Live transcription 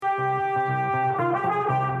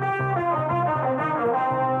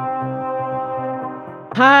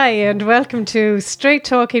Hi, and welcome to Straight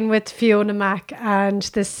Talking with Fiona Mack. And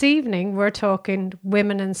this evening we're talking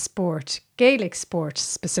women in sport, Gaelic sport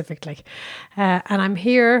specifically. And I'm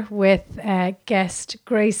here with guest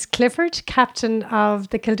Grace Clifford, captain of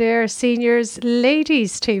the Kildare Seniors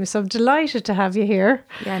ladies team. So I'm delighted to have you here.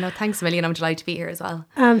 Yeah, no, thanks a million. I'm delighted to be here as well.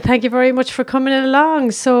 And thank you very much for coming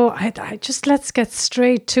along. So I just let's get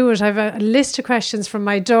straight to it. I have a list of questions from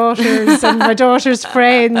my daughters and my daughter's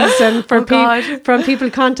friends, and from people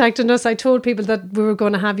contacting us. I told people that we were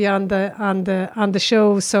going to have you on the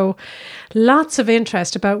show. So lots of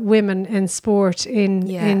interest about women in sport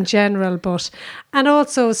in general, and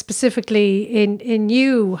also specifically in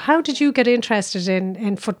you. How did you get interested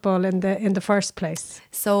in football in the first place?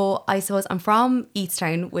 So I suppose I'm from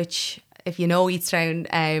Easttown, which, if you know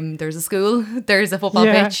Easttown, there's a school, there's a football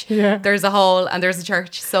pitch, there's a hall, and there's a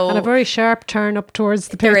church. So and a very sharp turn up towards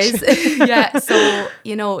the pitch. There is, yeah. So,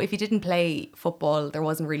 if you didn't play football, there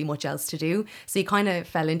wasn't really much else to do. So you kind of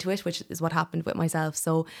fell into it, which is what happened with myself.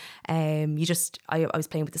 So I was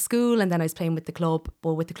playing with the school, and then I was playing with the club.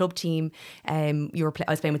 But with the club team, I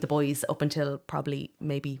was playing with the boys up until probably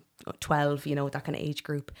maybe 12, that kind of age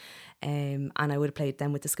group. And I would have played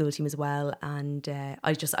then with the school team as well. And I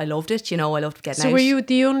loved it, I loved getting out. So were you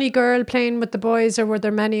the only girl playing with the boys, or were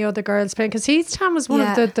there many other girls playing? Because Easttown was one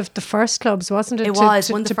of the first clubs, wasn't it? It was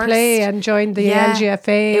one of the first. Play and join the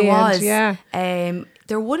LGFA. It was. Yeah.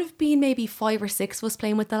 There would have been maybe 5 or 6 of us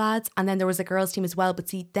playing with the lads, and then there was a girls team as well. But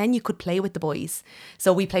see, then you could play with the boys,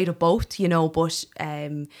 so we played with both, But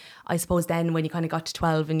I suppose then when you kind of got to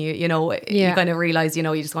 12 and you kind of realised, you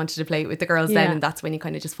just wanted to play with the girls then, and that's when you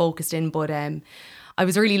kind of just focused in. But I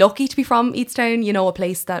was really lucky to be from Easttown, a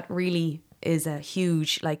place that really is a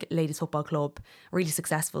huge ladies football club, really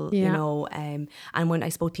successful, and when I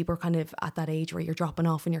suppose people are kind of at that age where you're dropping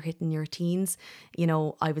off when you're hitting your teens,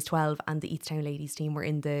 I was 12 and the Easttown ladies team were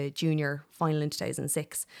in the junior final in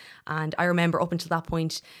 2006, and I remember up until that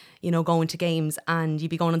point, going to games, and you'd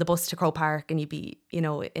be going on the bus to Croke Park, and you'd be,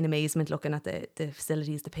 in amazement looking at the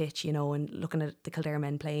facilities, the pitch, and looking at the Kildare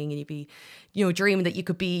men playing, and you'd be, dreaming that you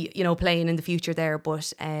could be, playing in the future there.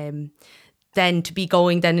 But then to be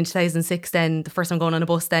going then in 2006, then the first time going on a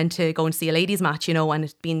bus then to go and see a ladies match, and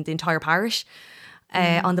it's been the entire parish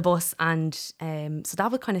on the bus, and so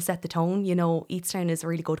that would kind of set the tone. Easttown is a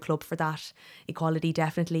really good club for that equality,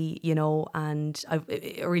 definitely, and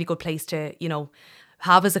a really good place to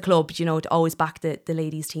have as a club, to always back the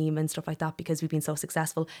ladies team and stuff like that, because we've been so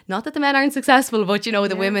successful. Not that the men aren't successful, but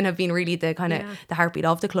the women have been really the kind of the heartbeat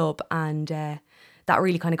of the club, and that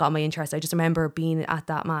really kind of got my interest. I just remember being at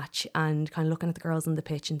that match and kind of looking at the girls on the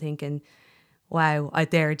pitch and thinking, wow,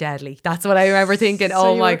 they're deadly. That's what I remember thinking.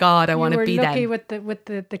 So oh my God, I want to be them. You were lucky with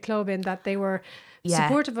the club in that they were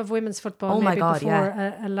supportive of women's football. Oh my God,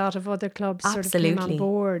 before a lot of other clubs sort of came on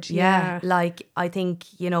board. Yeah. I think,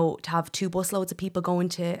 to have 2 busloads of people going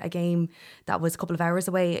to a game that was a couple of hours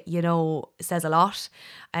away, says a lot.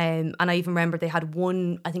 And I even remember they had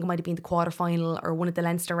one, I think it might have been the quarterfinal or one of the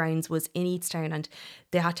Leinster rounds was in Easttown, and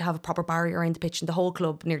they had to have a proper barrier around the pitch, and the whole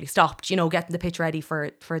club nearly stopped, getting the pitch ready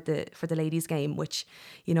for the ladies game, which,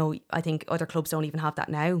 I think other clubs don't even have that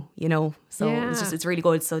now, so it's really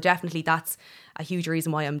good. So definitely that's a huge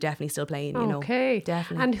reason why I'm definitely still playing, Okay.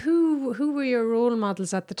 Definitely. And who were your role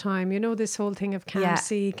models at the time? This whole thing of can't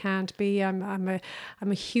see, can't be. I'm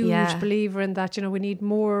a huge believer in that. We need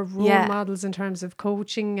more role models in terms of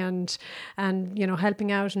coaching and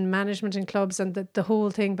helping out and management in clubs and the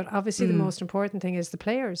whole thing. But obviously the most important thing is the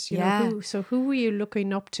players. Who were you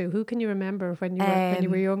looking up to? Who can you remember when you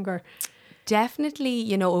were younger?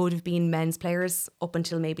 Definitely, it would have been men's players up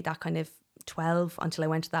until maybe that kind of 12, until I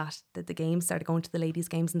went to the games, started going to the ladies'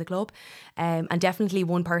 games in the club. And definitely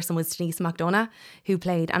one person was Denise McDonough, who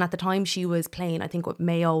played, and at the time she was playing, I think, with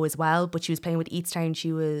Mayo as well, but she was playing with Easttown.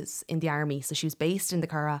 She was in the army, so she was based in the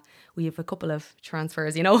Curragh. We have a couple of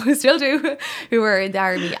transfers, still do, who were in the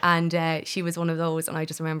army, and she was one of those. And I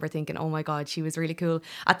just remember thinking, oh my God, she was really cool.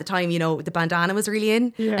 At the time, the bandana was really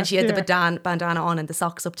in, and she had the bandana on and the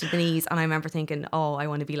socks up to the knees, and I remember thinking, oh, I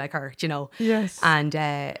want to be like her, Yes. And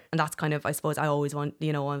that's kind of, I suppose, I always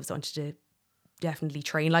wanted to definitely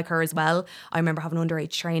train like her as well. I remember having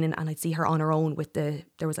underage training, and I'd see her on her own with there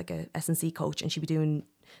was like a S&C coach, and she'd be doing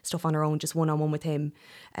stuff on her own, just one-on-one with him.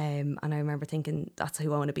 And I remember thinking, that's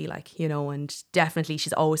who I want to be like, and definitely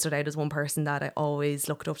she's always stood out as one person that I always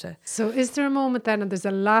looked up to. So is there a moment then, and there's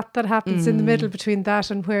a lot that happens in the middle between that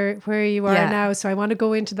and where you are now, so I want to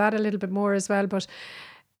go into that a little bit more as well, but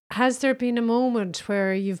has there been a moment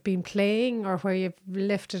where you've been playing, or where you've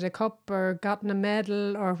lifted a cup or gotten a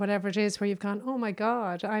medal or whatever it is, where you've gone, oh my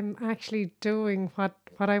God, I'm actually doing what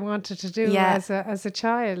what I wanted to do as a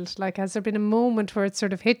child? Like, has there been a moment where it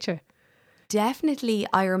sort of hit you? Definitely.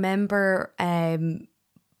 I remember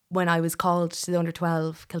when I was called to the under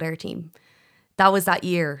 12 Kildare team. That was that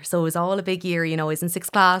year. So it was all a big year, I was in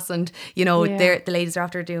sixth class, and, the ladies are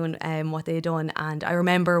after doing what they had done. And I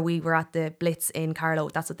remember we were at the Blitz in Carlow.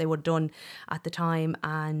 That's what they would have done at the time.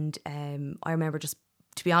 And I remember just,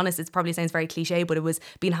 to be honest, it probably sounds very cliche, but it was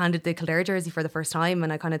being handed the Kildare jersey for the first time.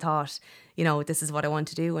 And I kind of thought, this is what I want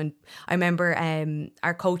to do. And I remember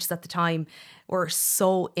our coaches at the time were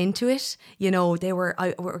so into it. They were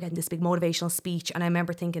getting this big motivational speech, and I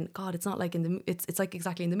remember thinking, God, it's not like it's like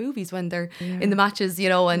exactly in the movies when they're in the matches,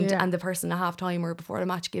 and the person at halftime or before the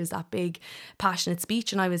match gives that big passionate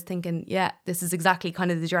speech. And I was thinking, this is exactly kind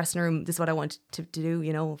of the dressing room. This is what I want to do,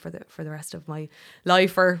 for the rest of my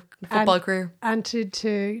life or football career. And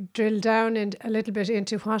to drill down a little bit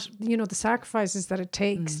into what the sacrifices that it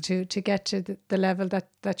takes to get to the level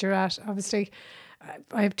that you're at. Obviously,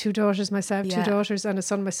 I have two daughters myself, two daughters and a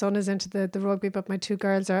son. My son is into the rugby, but my two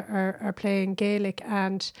girls are playing Gaelic,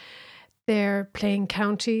 and they're playing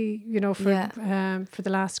county, for the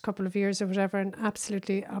last couple of years or whatever, and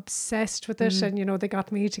absolutely obsessed with it. And, they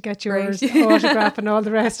got me to get your autograph and all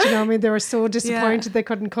the rest. They were so disappointed they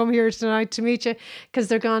couldn't come here tonight to meet you because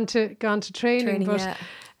they're gone to training. But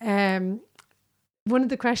one of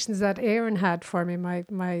the questions that Aaron had for me, my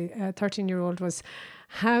 13-year-old, was,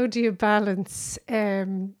 how do you balance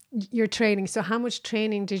your training? So how much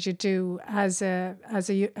training did you do as a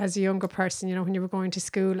younger person, when you were going to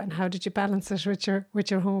school, and how did you balance it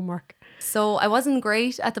with your homework? So I wasn't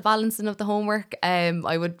great at the balancing of the homework.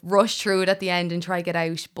 I would rush through it at the end and try to get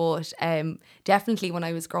out. But definitely when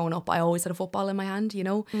I was growing up, I always had a football in my hand,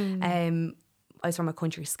 I was from a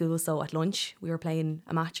country school, so at lunch we were playing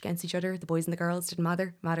a match against each other. The boys and the girls didn't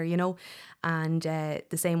matter, And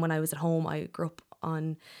the same when I was at home. I grew up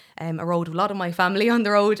on a road with a lot of my family on the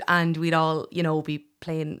road, and we'd all, be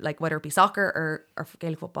playing, like, whether it be soccer or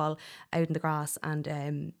Gaelic football out in the grass.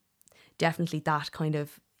 And definitely that kind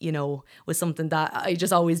of, was something that I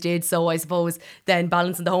just always did. So I suppose then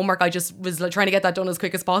balancing the homework, I just was trying to get that done as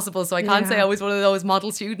quick as possible. So I can't say I was one of those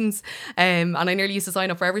model students. And I nearly used to sign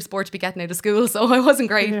up for every sport to be getting out of school. So I wasn't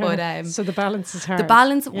great. But so the balance is hard. The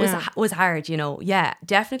balance was hard, Yeah,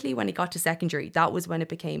 definitely when it got to secondary, that was when it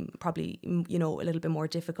became probably, a little bit more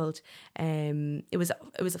difficult. It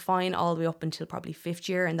was fine all the way up until probably fifth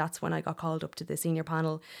year. And that's when I got called up to the senior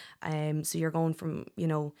panel. So you're going from,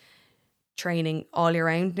 training all year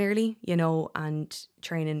round nearly, and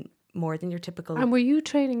training more than your typical. And were you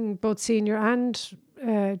training both senior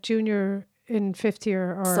and junior in fifth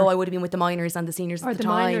year? Or so I would have been with the minors and the seniors at the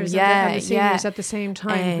time. Minors and the seniors at the same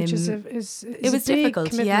time, which is it was difficult.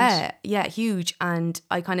 Commitment. Yeah, huge. And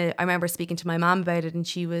I remember speaking to my mum about it, and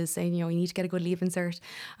she was saying, you need to get a good leaving cert.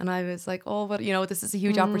 And I was like, oh, but this is a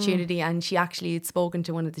huge opportunity. And she actually had spoken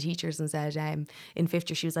to one of the teachers and said, in fifth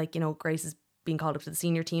year, she was like, Grace is being called up to the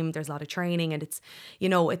senior team. There's a lot of training, and it's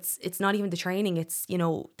it's not even the training, it's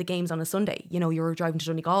the games on a Sunday. You're driving to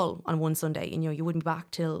Donegal on one Sunday, and you wouldn't be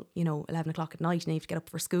back till 11 o'clock at night, and you have to get up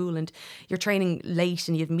for school, and you're training late,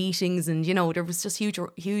 and you have meetings, and there was just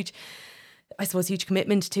huge I suppose huge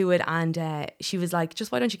commitment to it. And she was like,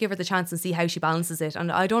 just why don't you give her the chance and see how she balances it?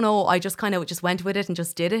 And I don't know, I just kind of just went with it and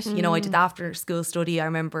just did it. I did the after school study, I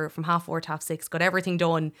remember, from 4:30 to 6:30, got everything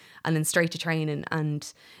done, and then straight to training.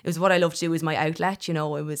 And it was what I loved to do, was my outlet. It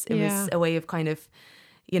was a way of kind of,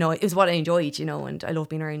 it was what I enjoyed, and I loved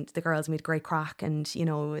being around the girls. We had great crack, and, it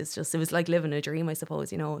was like living a dream, I suppose,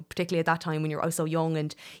 particularly at that time when I was so young.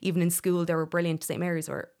 And even in school, they were brilliant. St. Mary's,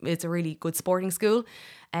 it's a really good sporting school.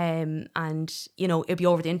 And it'd be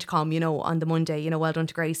over the intercom, on the Monday, well done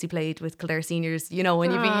to Grace, you played with Kildare seniors, and you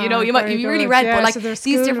might be really red, but like, so these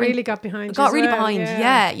different really got behind,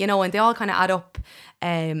 and they all kind of add up,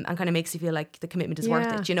 and kind of makes you feel like the commitment is worth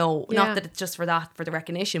it, not that it's just for the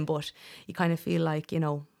recognition, but you kind of feel like,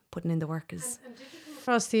 putting in the work is. And did you come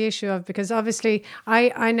across the issue of, because obviously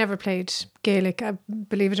I never played Gaelic,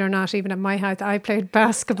 believe it or not, even at my height, I played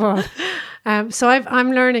basketball. So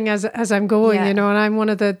I'm learning as I'm going, and I'm one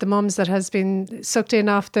of the mums that has been sucked in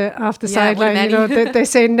off the sideline. They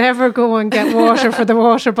say never go and get water for the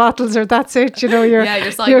water bottles, or that's it. You're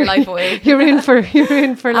signing your life away. You're in for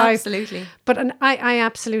life. Absolutely. But I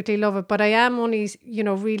absolutely love it. But I am only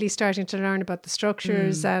really starting to learn about the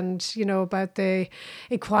structures and about the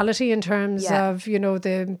equality in terms of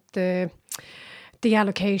the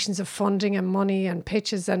allocations of funding and money and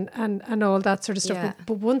pitches and all that sort of stuff. Yeah.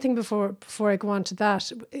 But one thing before I go on to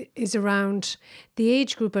that is around the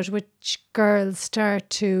age group at which girls start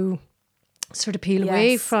to sort of peel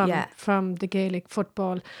away from the Gaelic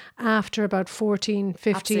football after about 14,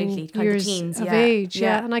 15 years of age.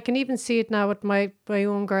 Yeah. And I can even see it now with my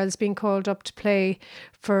own girls being called up to play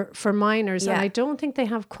for minors. And I don't think they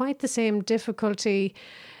have quite the same difficulty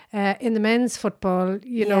in the men's football,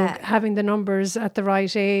 you know, having the numbers at the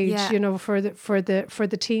right age, you know, for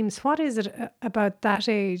the teams. What is it about that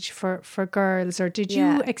age for girls, or did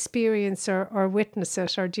you experience or witness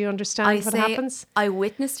it, or do you understand what happens? I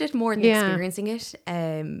witnessed it more than experiencing it.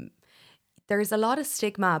 There's a lot of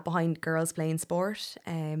stigma behind girls playing sport.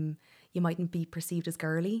 You mightn't be perceived as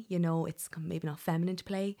girly, you know, it's maybe not feminine to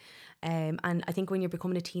play. And I think when you're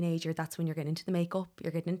becoming a teenager, that's when you're getting into the makeup,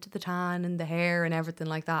 you're getting into the tan and the hair and everything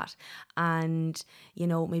like that. And, you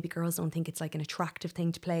know, maybe girls don't think it's like an attractive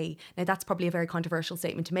thing to play. Now, that's probably a very controversial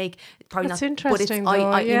statement to make. Probably that's not interesting, but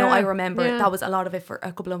though. You know, I remember that was a lot of it for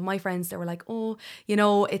a couple of my friends. They were like, oh, you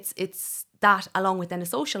know, it's that along with then a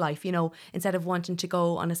social life, you know, instead of wanting to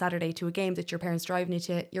go on a Saturday to a game that your parents driving you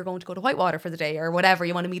to, you're going to go to Whitewater for the day or whatever,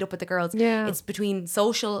 you want to meet up with the girls. It's between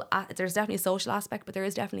social, there's definitely a social aspect, but there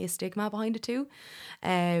is definitely a stigma behind it too.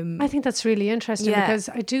 I think that's really interesting because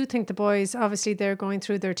I do think the boys, obviously they're going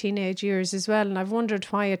through their teenage years as well, and I've wondered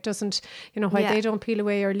why it doesn't, you know, why they don't peel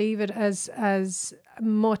away or leave it as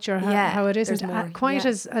much, or how it isn't quite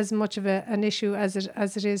as much of an issue as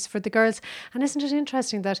it is for the girls. And isn't it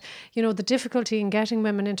interesting that, you know, the difficulty in getting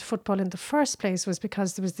women into football in the first place was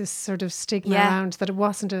because there was this sort of stigma around that it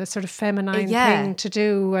wasn't a sort of feminine thing to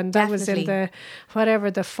do, and that was in the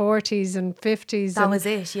 40s and 50s. That was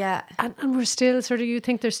it, and we're still sort of, you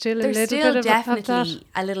think there's still a little bit of that?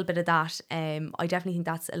 A little bit of that. I definitely think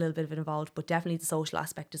that's a little bit of it involved, but definitely the social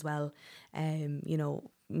aspect as well. You know,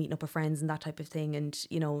 meeting up with friends and that type of thing, and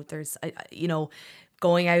you know, there's you know,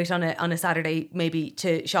 going out on a Saturday maybe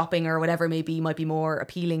to shopping or whatever maybe might be more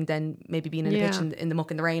appealing than maybe being in a pitch in the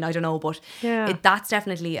muck and the rain. I don't know, but that's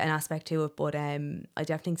definitely an aspect to it. But I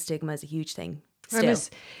definitely think stigma is a huge thing.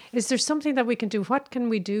 Is there something that we can do? What can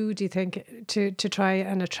we do you think, to try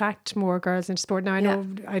and attract more girls into sport? Now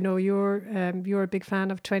I know you're a big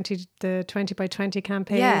fan of the 20 by 20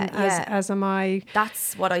 campaign, as am I.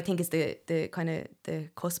 That's what I think is the kind of the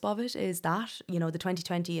cusp of it, is that, you know, the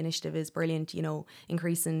 2020 initiative is brilliant, you know,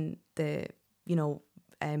 increasing the, you know,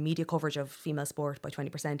 media coverage of female sport by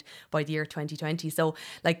 20% by the year 2020. So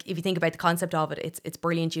like, if you think about the concept of it, it's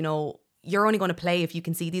brilliant, you know. You're only going to play if you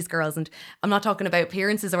can see these girls, and I'm not talking about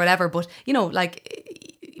appearances or whatever, but you know,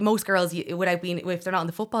 like most girls, without being, if they're not in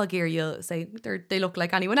the football gear, you'll say they look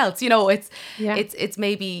like anyone else. You know, it's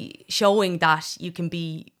maybe showing that you can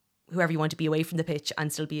be whoever you want to be away from the pitch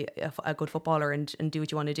and still be a good footballer and do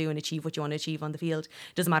what you want to do and achieve what you want to achieve on the field.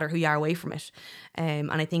 It doesn't matter who you are away from it.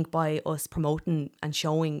 And I think by us promoting and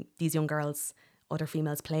showing these young girls, other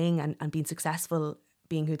females playing and being successful,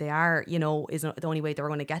 being who they are, you know, is the only way that we're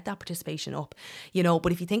going to get that participation up, you know.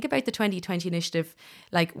 But if you think about the 2020 initiative,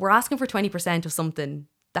 like, we're asking for 20% of something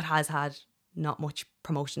that has had not much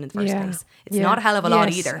promotion in the first place. It's not a hell of a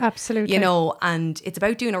lot either. Absolutely. You know, and it's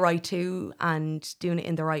about doing it right too, and doing it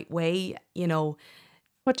in the right way, you know.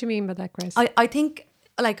 What do you mean by that, Grace? I think,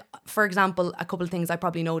 like, for example, a couple of things I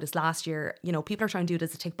probably noticed last year, you know, people are trying to do it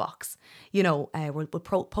as a tick box. You know, we'll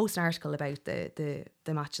post an article about the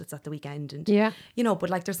match that's at the weekend, and you know,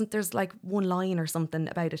 but like there's like one line or something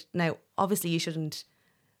about it. Now, obviously, you shouldn't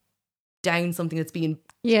down something that's being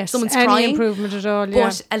someone's any trying improvement at all,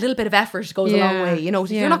 but a little bit of effort goes a long way. You know,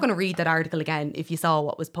 you're not going to read that article again if you saw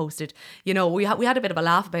what was posted. You know, we had a bit of a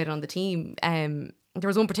laugh about it on the team. There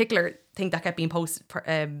was one particular thing that kept being posted.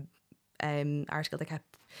 Article that kept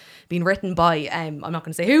being written by I'm not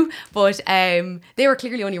going to say who, but they were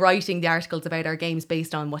clearly only writing the articles about our games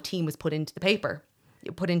based on what team was put into the paper,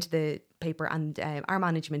 and our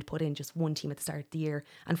management put in just one team at the start of the year,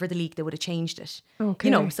 and for the league they would have changed it.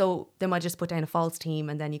 You know, so they might just put down a false team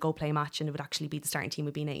and then you go play a match and it would actually be the starting team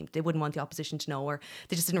would be named. They wouldn't want the opposition to know, or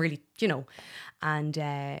they just didn't really, you know. And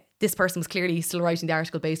this person was clearly still writing the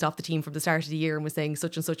article based off the team from the start of the year and was saying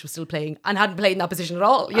such and such was still playing and hadn't played in that position at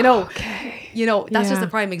all, you know. You know, that's just a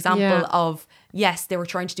prime example of, yes, they were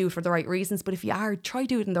trying to do it for the right reasons, but if you are, try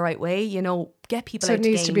do it in the right way, you know, get people out to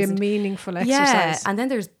games. So it needs to be a meaningful exercise. Yeah, and then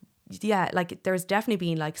there's definitely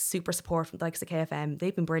been like super support from the likes of KFM.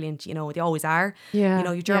 They've been brilliant, you know, they always are. You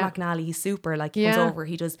know, your Jerry McNally, he's super, like, he comes over,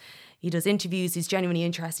 he does interviews, he's genuinely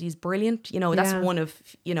interested, he's brilliant, you know. That's one of,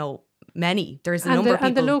 you know, many. There's a number of people.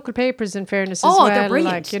 And the local papers, in fairness, as well. They're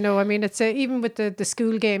brilliant. Like, you know, I mean, it's even with the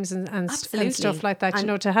school games and stuff like that, you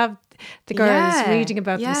know, to have the girls Yeah, reading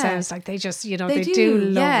about yeah. themselves, like they just, you know, they do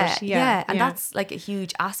love it. Yeah, and that's like a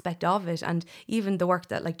huge aspect of it. And even the work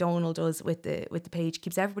that like Donald does with the page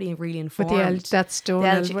keeps everybody really informed. With that's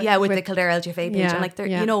Donald. With the Kildare LGFA page, and like they're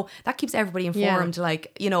you know, that keeps everybody informed.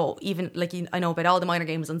 Like, you know, even like I know about all the minor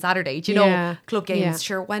games on Saturday. Do you know, club games?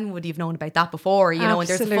 Sure, when would you have known about that before? You know, and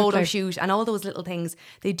there's a photo shoot and all those little things.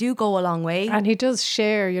 They do go a long way. And he does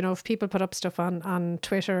share, you know, if people put up stuff on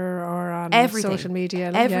Twitter or on social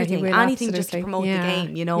media, everything, will, anything just to promote the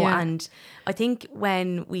game, you know. And I think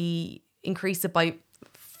when we increase it by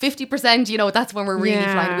 50%, you know, that's when we're really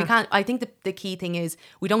flying. We can't. I think the key thing is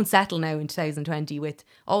we don't settle now in 2020 with,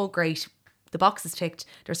 oh great, the box is ticked,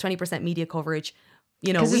 there's 20% media coverage.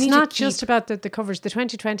 You know, because it's not just about the coverage. The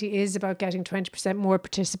 2020 is about getting 20% more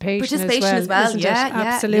participation as well.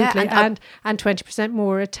 Absolutely, and 20%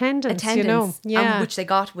 more attendance. You know, which they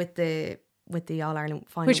got with the All Ireland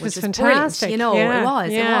final, which was fantastic. You know, it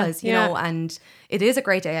was. You know, and it is a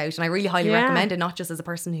great day out, and I really highly recommend it. Not just as a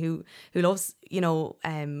person who loves, you know,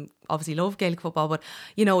 obviously love Gaelic football, but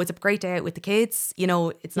you know, it's a great day out with the kids. You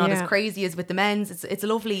know, it's not as crazy as with the men's. It's a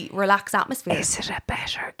lovely, relaxed atmosphere. Is it a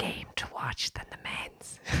better game to watch than the men's?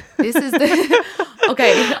 This is the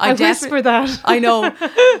okay. I whisper that. I know.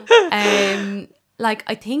 Like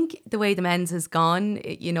I think the way the men's has gone,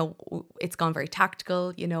 you know, it's gone very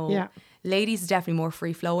tactical. You know, ladies is definitely more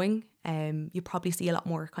free flowing. You probably see a lot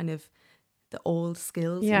more kind of the old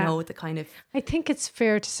skills, you know, the kind of... I think it's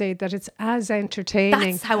fair to say that it's as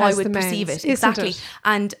entertaining. That's how I would perceive it, exactly.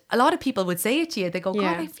 And a lot of people would say it to you. They go,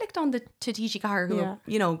 God, I flicked on to TG Carr, who are,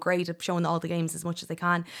 you know, great at showing all the games as much as they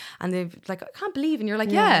can. And they're like, I can't believe. And you're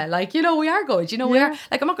like, like, you know, we are good. You know, we are.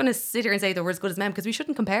 Like, I'm not going to sit here and say that we're as good as men because we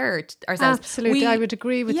shouldn't compare ourselves. Absolutely. I would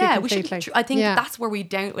agree with you completely. We should, I think that's where we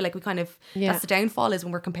that's the downfall is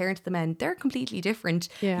when we're comparing to the men. They're completely different.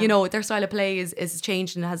 You know, their style of play is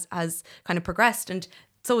changed and has kind of progressed, and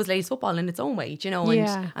so is ladies football in its own way, you know,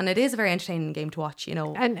 and it is a very entertaining game to watch, you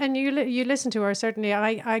know. And you listen to her, certainly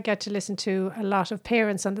I get to listen to a lot of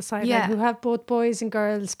parents on the sideline who have both boys and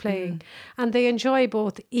girls playing and they enjoy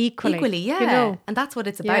both equally, you know. And that's what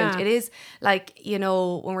it's about. It is like, you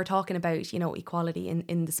know, when we're talking about, you know, equality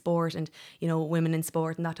in the sport and, you know, women in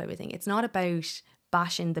sport and that type of thing, it's not about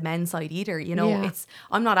bashing the men's side either, you know. It's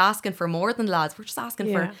I'm not asking for more than the lads, we're just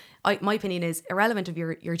asking for, my opinion is irrelevant of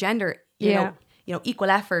your gender, you know, equal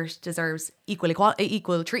effort deserves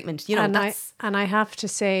equal treatment, you know. And I have to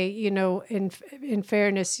say, you know, in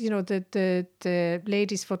fairness, you know, the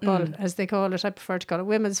ladies football, as they call it, I prefer to call it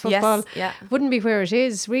women's football, wouldn't be where it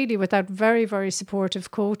is really without very, very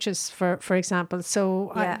supportive coaches, for example.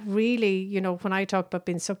 So I really, you know, when I talk about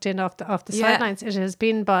being sucked in off the sidelines, it has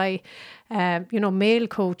been by you know, male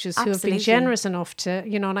coaches who have been generous enough to,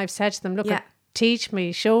 you know, and I've said to them, look, teach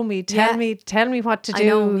me, show me, tell me what to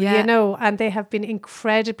do, you know, and they have been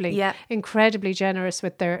incredibly generous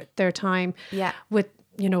with their time, with,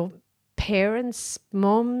 you know, parents,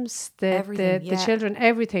 mums, the children,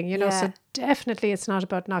 everything, you know. So definitely it's not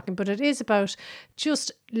about knocking, but it is about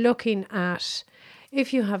just looking at,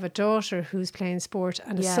 if you have a daughter who's playing sport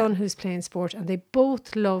and a son who's playing sport and they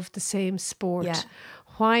both love the same sport,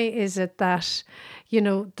 why is it that, you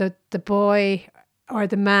know, the boy or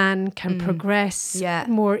the man can progress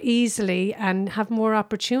more easily and have more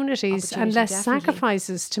opportunities and less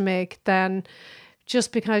sacrifices to make than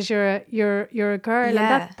just because you're a girl?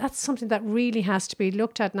 And that's something that really has to be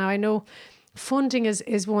looked at now. I know funding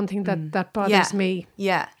is one thing that bothers me.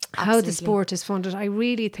 How the sport is funded. I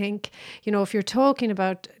really think, you know, if you're talking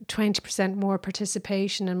about 20% more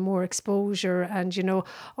participation and more exposure and, you know,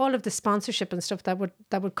 all of the sponsorship and stuff that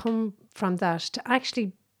would come from that, to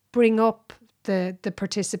actually bring up the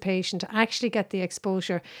participation, to actually get the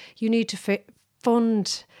exposure, you need to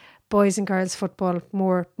fund boys and girls football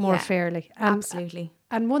more fairly. Absolutely.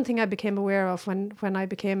 And one thing I became aware of when I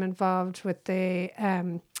became involved with the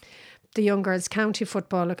young girls county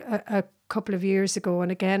football a couple of years ago,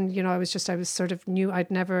 and again, you know, I was sort of new.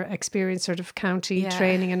 I'd never experienced sort of county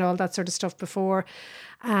training and all that sort of stuff before,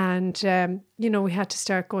 and you know, we had to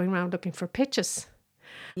start going around looking for pitches.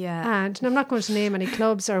 And I'm not going to name any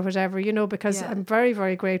clubs or whatever, you know, because I'm very,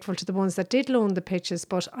 very grateful to the ones that did loan the pitches.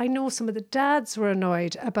 But I know some of the dads were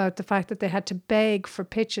annoyed about the fact that they had to beg for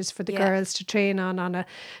pitches for the girls to train on a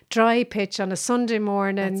dry pitch on a Sunday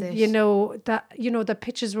morning. You know, the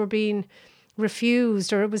pitches were being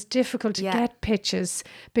refused, or it was difficult to get pitches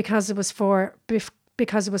because it was for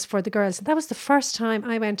the girls. And that was the first time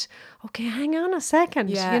I went, okay, hang on a second.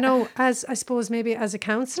 You know, as I suppose maybe as a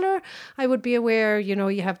counsellor, I would be aware, you know,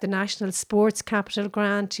 you have the National Sports Capital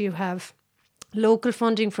Grant, you have Local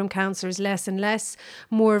funding from councillors, less and less.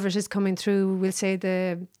 More of it is coming through, we'll say,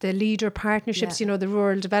 the leader partnerships, Yeah. the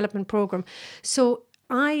rural development programme. So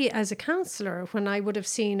I, as a councillor, when I would have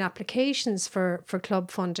seen applications for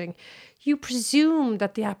club funding, you presume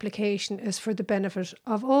that the application is for the benefit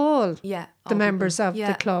of all Yeah. the all members people. of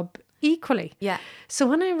Yeah. the club equally. Yeah. So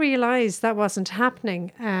when I realised that wasn't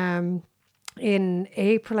happening, in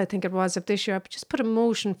April, I think it was, of this year, I just put a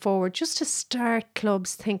motion forward just to start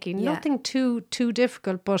clubs thinking. Yeah. Nothing too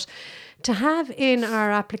difficult, but to have in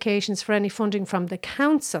our applications for any funding from the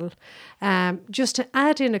council, just to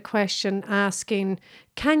add in a question asking,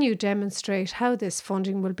 can you demonstrate how this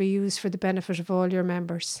funding will be used for the benefit of all your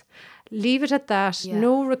members? Leave it at that. Yeah.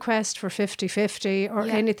 No request for 50-50 or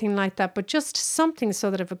Yeah. anything like that, but just something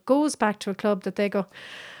so that if it goes back to a club that they go,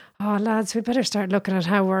 oh, lads, we better start looking at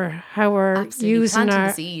how we're Absolutely. using Planting our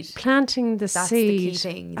the seed. planting the That's seed. the key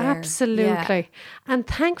thing there. Absolutely. Yeah. And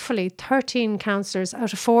thankfully, 13 councillors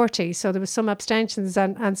out of 40. So there was some abstentions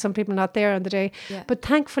and some people not there on the day. Yeah. But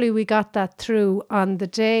thankfully, we got that through on the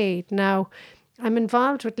day. Now, I'm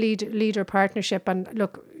involved with leader partnership, and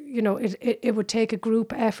look, it would take a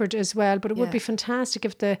group effort as well, but it would Yeah. be fantastic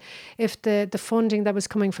if the funding that was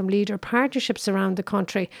coming from leader partnerships around the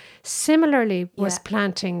country similarly was Yeah.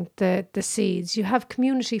 planting the seeds. You have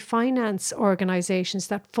community finance organisations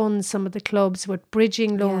that fund some of the clubs with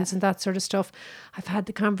bridging loans Yeah. and that sort of stuff. I've had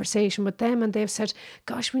the conversation with them and they've said,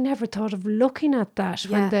 gosh, we never thought of looking at that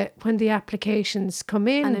when the applications come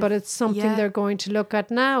in, but it's something they're going to look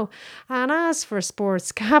at now. And as for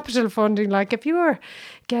sports capital funding, like if you're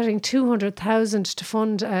getting 200,000 to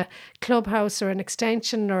fund a clubhouse or an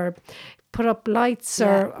extension or put up lights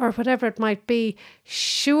or whatever it might be,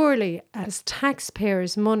 surely as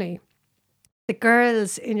taxpayers' money, the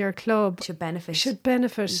girls in your club Should benefit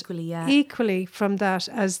equally from that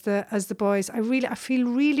as the boys. I feel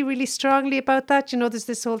really, really strongly about that. There's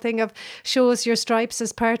this whole thing of show us your stripes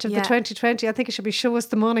as part of the 2020. I think it should be show us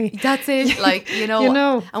the money. That's it. Like, You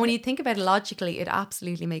know. And when you think about it logically, it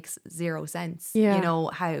absolutely makes zero sense. Yeah.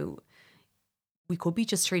 How we could be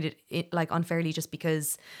just treated like unfairly just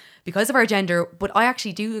because of our gender. But I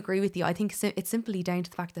actually do agree with you. I think it's simply down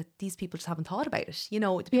to the fact that these people just haven't thought about it.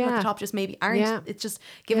 The people at the top just maybe aren't. Yeah. It's just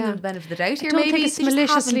giving them the benefit of the doubt here. I don't maybe think it's They just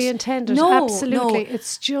maliciously haven't. intended. No, Absolutely. no.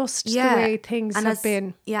 It's just the way things have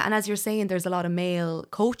been. Yeah, and as you're saying, there's a lot of male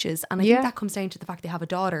coaches, and I think that comes down to the fact they have a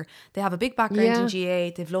daughter. They have a big background in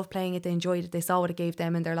GA. They've loved playing it. They enjoyed it. They saw what it gave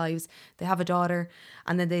them in their lives. They have a daughter,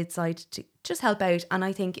 and then they decide to just help out. And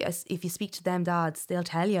I think if you speak to them dads, they'll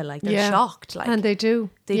tell you, like, they're shocked. Like, And they do.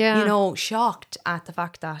 Shocked at the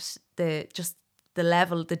fact that the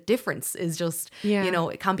level, the difference is just,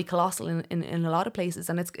 it can be colossal in a lot of places,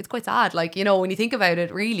 and it's quite sad. Like, when you think about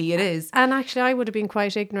it, really, it is. And actually, I would have been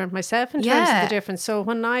quite ignorant myself in terms of the difference. So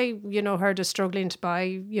when I, heard of struggling to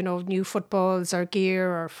buy, new footballs or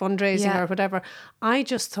gear or fundraising or whatever, I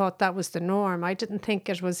just thought that was the norm. I didn't think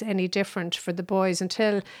it was any different for the boys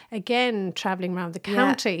until, again, travelling around the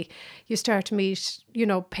county, you start to meet,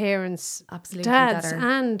 parents, Absolutely, dads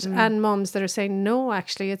and mums that are saying, no,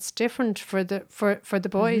 actually, it's different for the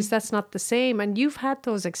boys. That's not the same. And you've had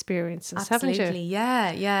those experiences, haven't you?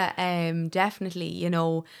 Yeah. Definitely.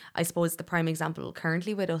 I suppose the prime example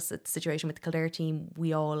currently with us at the situation with the Kildare team,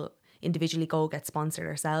 we all individually go get sponsored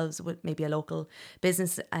ourselves with maybe a local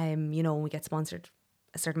business. We get sponsored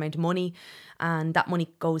a certain amount of money, and that money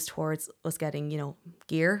goes towards us getting,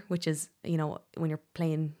 gear, which is, when you're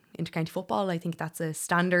playing intercounty football, I think that's a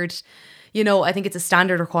standard, I think it's a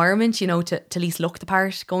standard requirement, to at least look the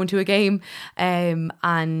part going to a game. And,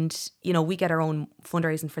 we get our own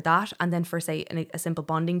fundraising for that. And then for, say, a simple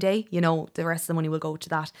bonding day, the rest of the money will go to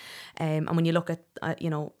that. And when you look at, I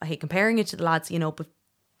hate comparing it to the lads, but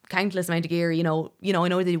countless amount of gear, I know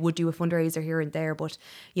they would do a fundraiser here and there, but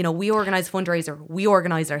we organise a fundraiser, we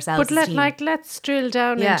organise ourselves. But let's drill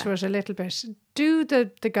down into it a little bit. Do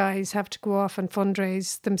the guys have to go off and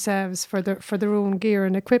fundraise themselves for their own gear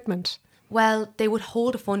and equipment? Well, they would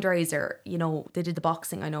hold a fundraiser. They did the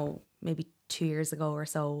boxing, I know, maybe 2 years ago or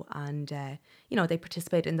so, and they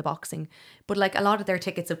participated in the boxing, but like a lot of their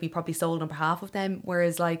tickets would be probably sold on behalf of them,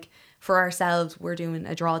 whereas like for ourselves, we're doing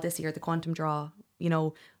a draw this year, the Quantum Draw.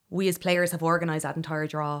 We as players have organised that entire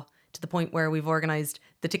draw to the point where we've organised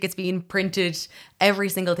the tickets being printed, every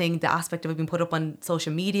single thing, the aspect of it being put up on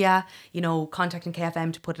social media, contacting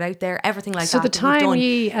KFM to put it out there, everything like that. So the time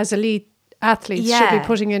ye as elite athletes should be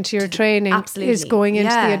putting into your training is going into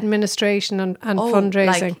the administration and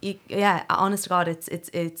fundraising. Like, honest to God,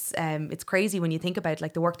 it's crazy when you think about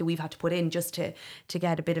like the work that we've had to put in just to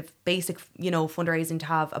get a bit of basic, fundraising to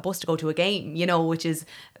have a bus to go to a game, which is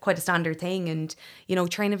quite a standard thing. And,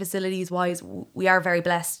 training facilities wise, we are very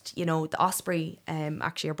blessed. The Osprey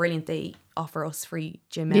actually are brilliant. They offer us free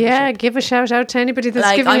gym membership. Yeah, give a shout out to anybody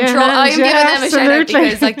that's giving I'm you a hand. I'm giving them a shout out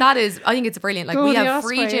because like that is, I think it's brilliant. Like we have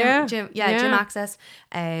free gym access.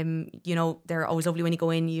 They're always lovely when you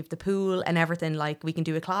go in. You have the pool and everything. Like we can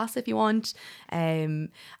do a class if you want. And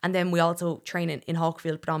then we also train in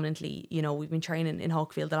Hawkfield predominantly. We've been training in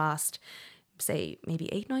Hawkfield the last, say, maybe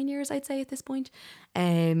 8-9 years, I'd say at this point.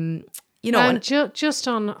 And just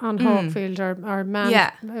on Hawkfield or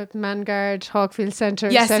Mangard Hawkfield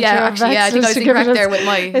Centre. Yes, actually, I think I was incorrect there with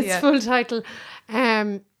my its full title. I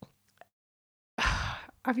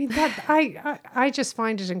mean that I just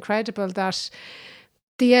find it incredible that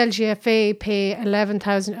the LGFA pay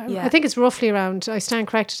 11,000. I think it's roughly around. I stand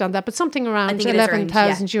corrected on that, but something around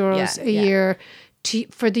 11,000 euros a year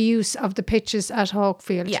for the use of the pitches at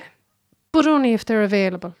Hawkfield. Yeah. But only if they're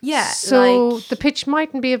available. Yeah. So the pitch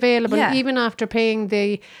mightn't be available even after paying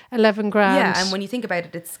the 11 grand. Yeah, and when you think about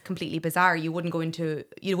it, it's completely bizarre. You wouldn't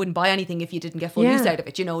buy anything if you didn't get full use out of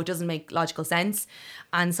it. It doesn't make logical sense.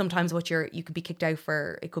 And sometimes you could be kicked out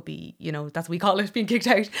for, it could be, that's what we call it, being kicked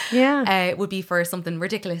out. Yeah. It would be for something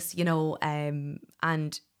ridiculous, and,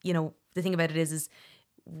 the thing about it is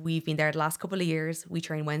we've been there the last couple of years. We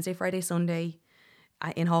train Wednesday, Friday, Sunday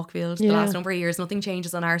in Hawkfield. The last number of years, nothing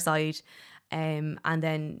changes on our side. And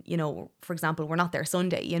then, for example, we're not there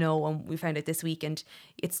Sunday, and we found out this week, and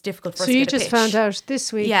it's difficult for us to get a pitch. So you just found out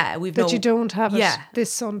this week that you don't have it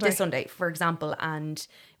this Sunday. This Sunday, for example, and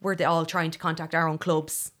we're all trying to contact our own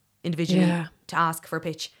clubs individually to ask for a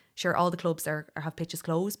pitch. Sure, all the clubs have pitches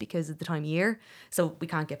closed because of the time of year, so we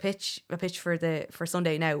can't get a pitch for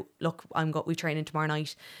Sunday. Now, look, we training tomorrow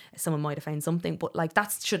night. Someone might have found something, but like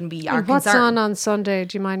that shouldn't be our concern. What's on Sunday?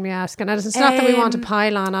 Do you mind me asking? And it's not that we want to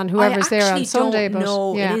pile on whoever's there on Sunday, but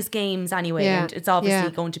it is games anyway, and it's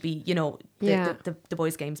obviously going to be the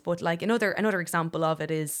boys' games. But like another example of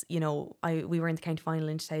it is we were in the county final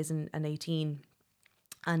in 2018.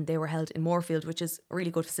 And they were held in Moorfield, which is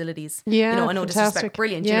really good facilities. Yeah, I know disrespect,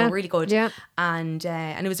 brilliant. Really good. Yeah. And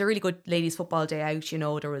it was a really good ladies' football day out.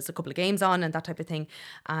 There was a couple of games on and that type of thing,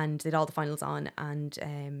 and they'd all the finals on. And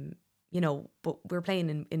but we were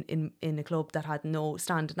playing in a club that had no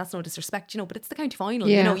stand, and that's no disrespect, but it's the county final.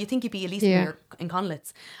 You think you'd be at least in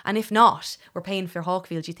Conlitz, and if not, we're paying for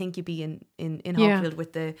Hawkfield. You think you'd be in Hawkfield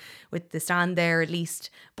with the stand there at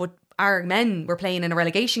least, but. Our men were playing in a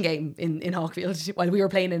relegation game in Hawkfield while we were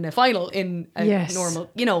playing in a final in a normal,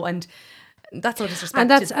 and that's no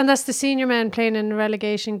disrespect. And that's the senior men playing in a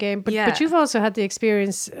relegation game. But you've also had the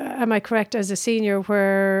experience, am I correct, as a senior,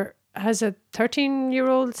 where has a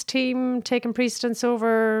 13-year-olds team taken precedence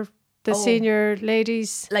over the senior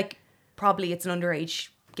ladies? Like probably it's an underage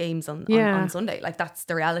games on Sunday. Like that's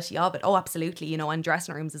the reality of it. Oh, absolutely. And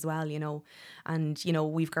dressing rooms as well, and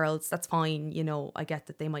we've girls, that's fine. I get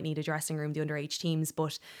that they might need a dressing room, the underage teams,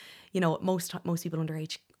 but most people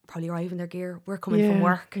underage probably arrive in their gear. We're coming from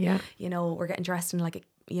work, we're getting dressed in like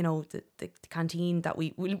the canteen that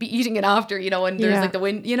we will be eating it after, and there's like the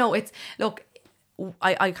wind, it's, look,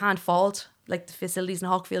 I can't fault like the facilities in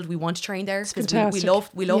Hawkfield. We want to train there because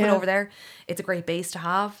we love it over there. It's a great base to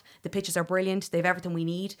have. The pitches are brilliant. They have everything we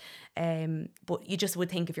need. But you just would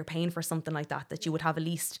think if you're paying for something like that you would have at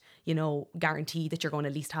least, guarantee that you're going to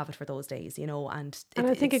at least have it for those days, and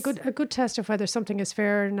I think a good test of whether something is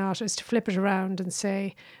fair or not is to flip it around and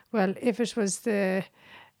say, well, if it was the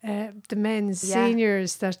men's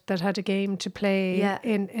seniors that had a game to play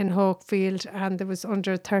in Hawkfield, and there was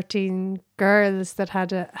under 13 girls that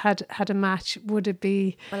had a match, would it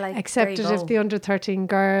be accepted if the under 13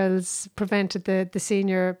 girls prevented the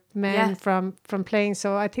senior men from playing?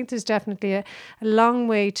 So I think there's definitely a long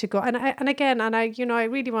way to go. And I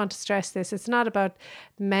really want to stress this. It's not about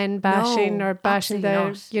men bashing or bashing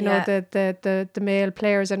the male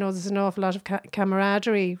players. I know there's an awful lot of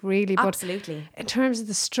camaraderie, really, but absolutely. In terms of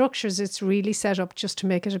the structures, it's really set up just to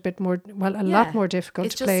make it a bit more, lot more difficult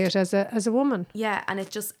to play it as a woman. Yeah, and it's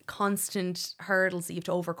just constant hurdles that you have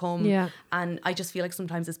to overcome. Yeah. And I just feel like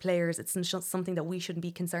sometimes as players, it's just something that we shouldn't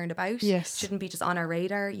be concerned about. Yes. Shouldn't be just on our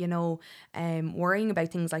radar, worrying about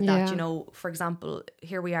things like that. For example,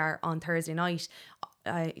 here we are on Thursday night.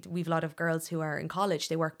 We've a lot of girls who are in college.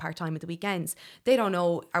 They work part-time at the weekends. They don't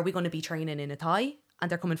know, are we going to be training in a thigh? and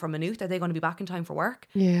they're coming from Maynooth, are they going to be back in time for work?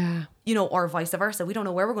 Yeah. You know, or vice versa. We don't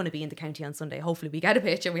know where we're going to be in the county on Sunday. Hopefully we get a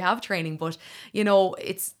pitch and we have training. But, you know,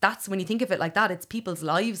 that's when you think of it like that, it's people's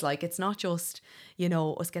lives. Like, it's not just, you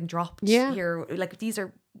know, us getting dropped here. Like,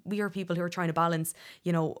 we are people who are trying to balance,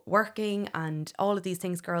 you know, working and all of these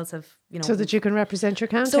things girls have, you know. So that you can represent your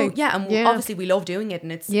county. So, obviously we love doing it,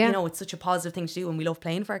 and it's, you know, it's such a positive thing to do, and we love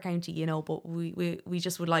playing for our county, you know, but we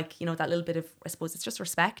just would like, you know, that little bit of, I suppose it's just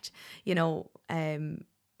respect, you know,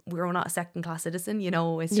 we're not a second class citizen, you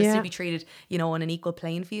know, it's just to be treated, you know, on an equal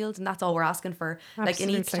playing field, and that's all we're asking for. Absolutely.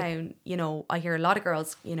 Like in Easttown, you know, I hear a lot of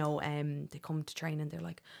girls, you know, they come to train and they're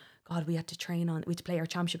like, God, we had to play our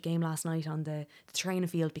championship game last night on the training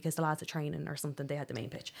field because the lads are training or something. They had the main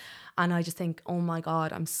pitch. And I just think, oh my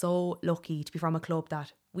God, I'm so lucky to be from a club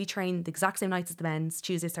that we train the exact same nights as the men's,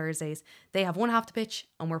 Tuesdays, Thursdays. They have one half the pitch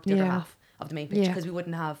and we're the other half of the main pitch, because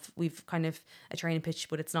we've kind of a training pitch,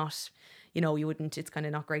 but it's not, you know, it's kind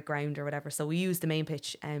of not great ground or whatever. So we use the main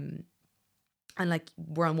pitch, and like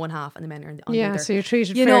we're on one half and the men are on the other. So you're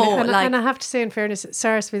treated you fairly. know, and like, I have to say, in fairness,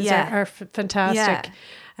 Sarsfields are fantastic.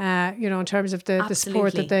 You know, in terms of the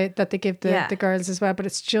support that they give the girls as well. But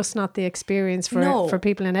it's just not the experience for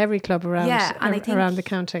people in every club around around the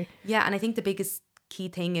county. Yeah, and I think the biggest key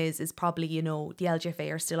thing is probably, you know, the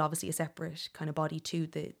LGFA are still obviously a separate kind of body to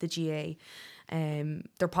the GA.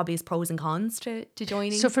 There probably is pros and cons to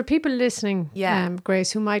joining. So for people listening,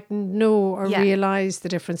 Grace, who might know or realise the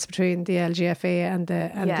difference between the LGFA and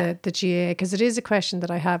the GA, because it is a question that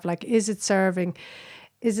I have, like, is it serving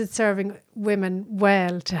women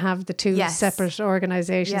well to have the two separate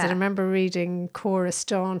organisations? And I remember reading Cora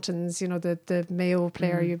Staunton's, you know, the Mayo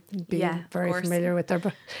player, you'd be very familiar with her,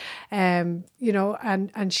 but you know,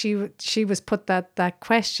 and she was put that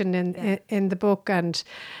question in the book, and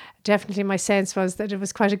definitely my sense was that it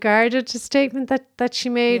was quite a guarded statement that she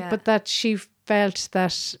made, but that she felt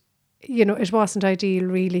that, you know, it wasn't ideal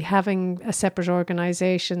really having a separate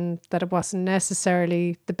organisation, that it wasn't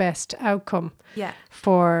necessarily the best outcome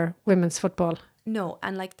for women's football. No,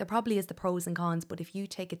 and like there probably is the pros and cons, but if you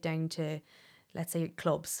take it down to, let's say,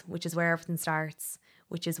 clubs, which is where everything starts,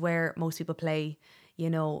 which is where most people play,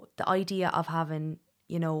 you know, the idea of having,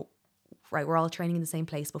 you know, right, we're all training in the same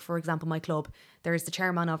place, but for example, my club, there's the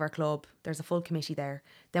chairman of our club, there's a full committee there,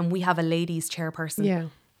 then we have a ladies chairperson,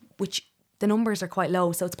 which the numbers are quite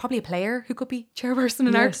low, so it's probably a player who could be chairperson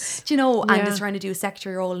in ours, you know, and is trying to do a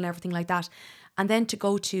secretary role and everything like that. And then to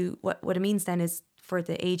go to what it means then is for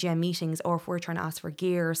the AGM meetings, or if we're trying to ask for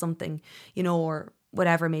gear or something, you know, or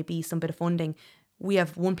whatever may be, some bit of funding, we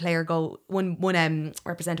have one player one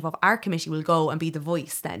representative of our committee will go and be the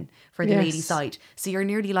voice then for the lady side. So you're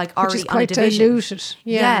nearly like already on a division. Diluted.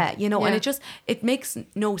 Yeah, you know, and it makes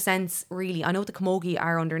no sense really. I know the Camogie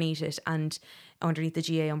are underneath it and underneath the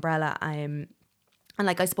GA umbrella. And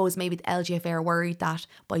like, I suppose maybe the LGFA are worried that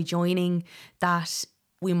by joining that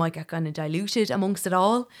we might get kind of diluted amongst it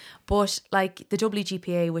all. But like the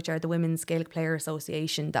WGPA, which are the Women's Gaelic Player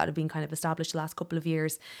Association, that have been kind of established the last couple of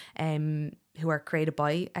years, who are created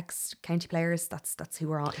by ex-county players, that's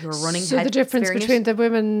who are running. So the difference between the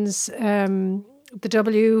women's the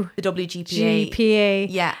WGPA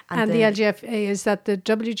and the LGFA is that the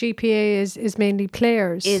WGPA is mainly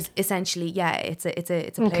players. Is essentially, it's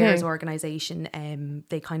a players organisation.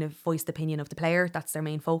 They kind of voice the opinion of the player. That's their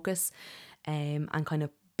main focus. And kind of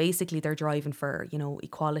basically they're driving for, you know,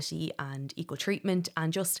 equality and equal treatment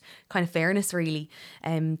and just kind of fairness really.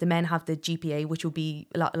 The men have the GPA, which would be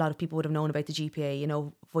a lot of people would have known about the GPA, you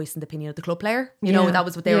know, voicing the opinion of the club player, you know, that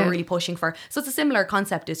was what they were really pushing for. So it's a similar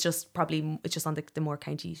concept, it's just on the more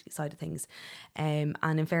county side of things. And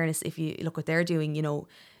in fairness, if you look what they're doing, you know,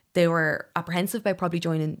 they were apprehensive about probably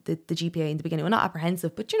joining the GPA in the beginning. Well, not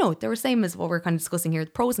apprehensive, but, you know, they were same as what we're kind of discussing here,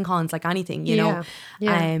 the pros and cons, like anything, you know.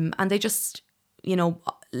 And they just, you know,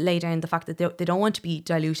 lay down the fact that they don't want to be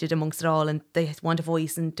diluted amongst it all, and they want a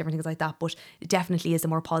voice and different things like that. But it definitely is a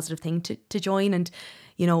more positive thing to join. And,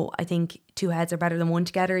 you know, I think two heads are better than one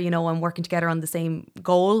together, you know, and working together on the same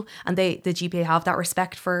goal. And the GPA have that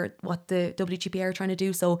respect for what the WGPA are trying to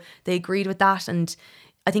do. So they agreed with that. And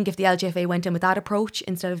I think if the LGFA went in with that approach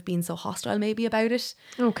instead of being so hostile maybe about it,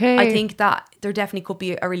 I think that there definitely could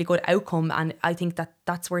be a really good outcome. And I think that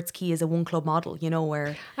that's where it's key, is a one club model, you know,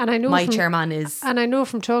 where chairman is. And I know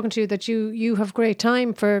from talking to you that you have great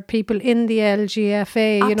time for people in the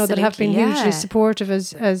LGFA, you know, that have been hugely supportive,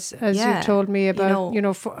 as you told me about,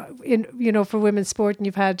 for women's sport, and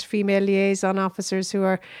you've had female liaison officers who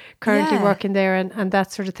are currently working there and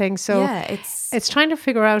that sort of thing. So it's trying to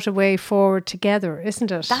figure out a way forward together,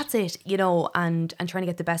 isn't it? That's it, you know, and trying to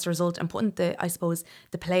get the best result and putting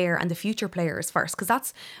the player and the future players first, because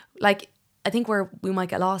that's like, I think where we might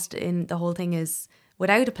get lost in the whole thing is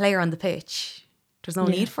without a player on the pitch, there's no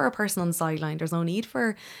need for a person on the sideline. There's no need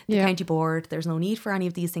for the county board. There's no need for any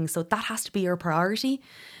of these things. So that has to be your priority.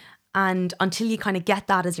 And until you kind of get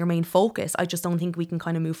that as your main focus, I just don't think we can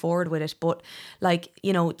kind of move forward with it. But like,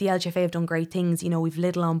 you know, the LGFA have done great things. You know, we've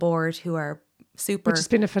Lidl on board who are super. Which has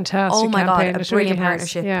been a fantastic campaign. God, a brilliant really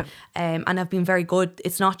partnership. Yeah. And have been very good.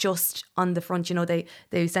 It's not just on the front, you know,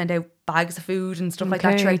 they send out bags of food and stuff like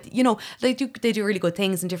that. Right? You know, they do really good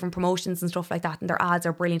things and different promotions and stuff like that. And their ads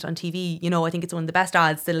are brilliant on TV. You know, I think it's one of the best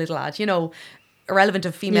ads, the Lidl ad, you know, irrelevant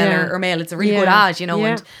of female or male. It's a really good ad, you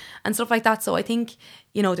know, and stuff like that. So I think,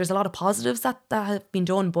 you know, there's a lot of positives that have been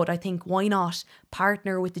done, but I think why not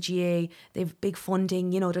partner with the GA? They've big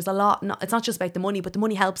funding, you know, there's a lot, it's not just about the money, but the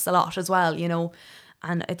money helps a lot as well, you know.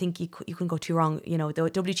 And I think you couldn't go too wrong. You know, the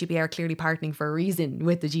WGPA are clearly partnering for a reason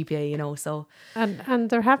with the GPA, you know, so. And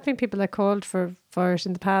there have been people that called for it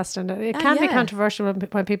in the past, and it can be controversial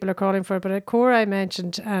when people are calling for it, but Cora I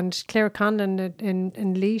mentioned, and Claire Conlon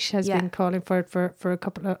in Laois has been calling for it for a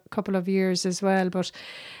couple of years as well. But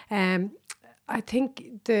I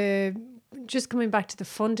think just coming back to the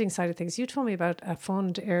funding side of things, you told me about a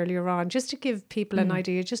fund earlier on, just to give people an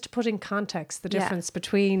idea, just to put in context the difference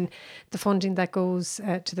between the funding that goes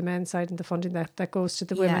to the men's side and the funding that goes to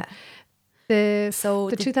the women. The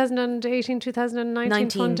 2018, 2019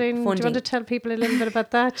 funding. Do you want to tell people a little bit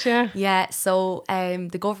about that? Yeah. So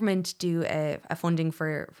the government do a funding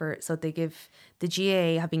for so they give, the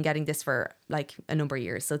GA have been getting this for like a number of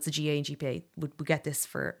years. So it's the GA and GPA would get this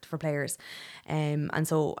for players. And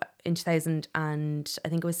so in 2000 and I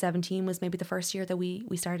think it was 17 was maybe the first year that we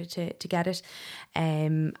started to get it.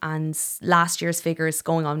 And last year's figures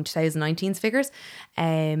going on 2019's figures.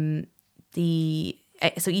 So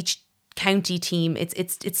each county team,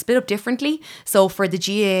 it's split up differently. So for the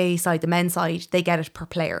GAA side, the men's side, they get it per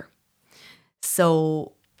player.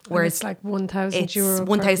 So whereas it's like €1,000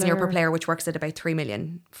 €1,000 per player, which works at about 3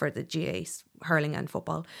 million for the GAA's hurling and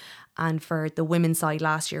football. And for the women's side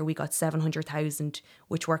last year, we got 700,000,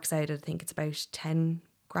 which works out, I think it's about 10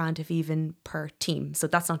 grand if even per team. So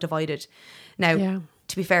that's not divided. Now,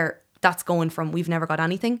 to be fair, that's going from, we've never got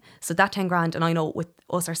anything. So that 10 grand, and I know with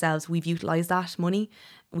us ourselves, we've utilised that money.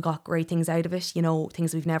 We got great things out of it, you know,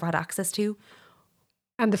 things we've never had access to.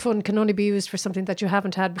 And the fund can only be used for something that you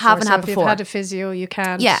haven't had before. If you've had a physio, you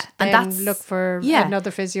can't and that's, look for another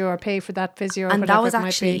physio or pay for that physio. And that was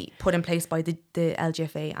actually put in place by the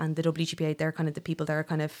LGFA and the WGPA. They're kind of the people that are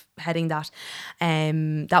kind of heading that.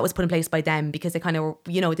 That was put in place by them because they kind of,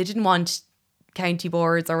 you know, they didn't want county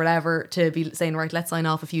boards or whatever to be saying, right, let's sign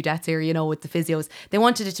off a few debts here, you know, with the physios. They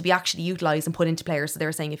wanted it to be actually utilised and put into players. So they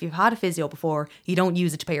were saying, if you've had a physio before, you don't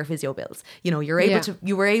use it to pay your physio bills. You know, you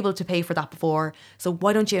were able to pay for that before. So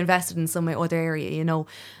why don't you invest it in some other area, you know?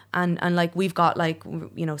 And like we've got like,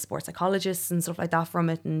 you know, sports psychologists and stuff like that from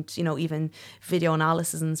it, and, you know, even video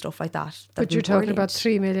analysis and stuff like that. But you're talking about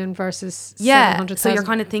 3 million versus 700,000. So you're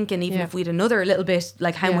kind of thinking, even if we had another little bit,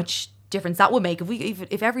 like how much difference that would make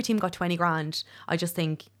if every team got 20 grand. I just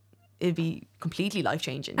think it'd be completely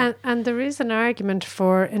life-changing. And there is an argument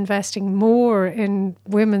for investing more in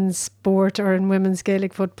women's sport or in women's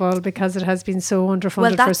Gaelic football because it has been so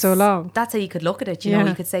underfunded for so long. That's how you could look at it. You know,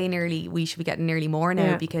 you could say we should be getting nearly more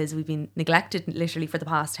now because we've been neglected literally for the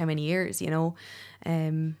past how many years, you know.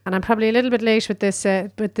 And I'm probably a little bit late with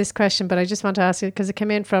this question, but I just want to ask you, because it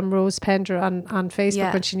came in from Rose Pender on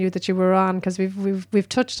Facebook when she knew that you were on, because we've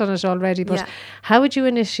touched on it already. But how would you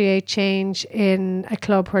initiate change in a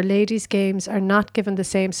club where ladies' games are not given the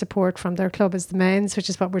same support from their club as the men's, which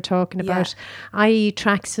is what we're talking about, i.e.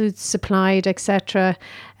 tracksuits supplied, etc.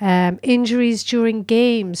 Injuries during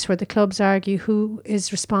games where the clubs argue who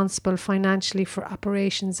is responsible financially for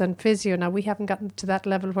operations and physio. Now, we haven't gotten to that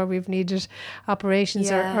level where we've needed operations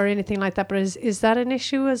or anything like that, but is that an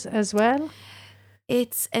issue as well?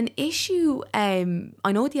 It's an issue. I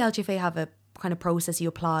know the LGFA have a kind of process you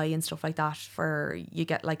apply and stuff like that, for you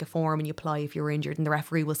get like a form and you apply if you're injured, and the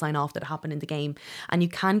referee will sign off that it happened in the game, and you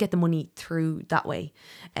can get the money through that way.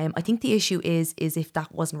 I think the issue is if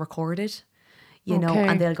that wasn't recorded, you know,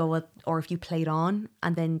 and they'll go, well, or if you played on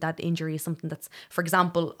and then that injury is something that's, for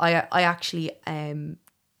example, I actually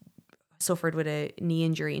suffered with a knee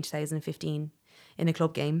injury in 2015 in a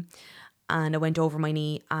club game, and I went over my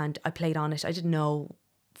knee and I played on it. I didn't know,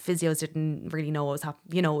 physios didn't really know what was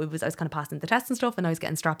happening. You know, I was kind of passing the tests and stuff, and I was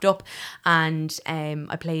getting strapped up, and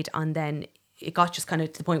I played, and then it got just kind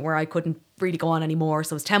of to the point where I couldn't really go on anymore.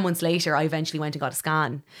 So it was 10 months later, I eventually went and got a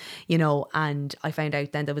scan, you know, and I found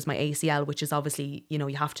out then there was my ACL, which is obviously, you know,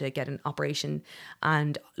 you have to get an operation.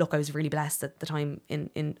 And look, I was really blessed at the time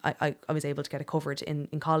I was able to get it covered in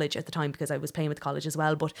college at the time, because I was playing with college as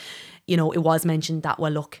well. But, you know, it was mentioned that,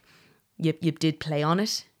 well, look, you did play on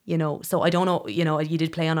it, you know, so I don't know, you know, you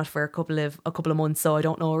did play on it for a couple of months. So I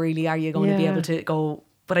don't know really, are you going to be able to go?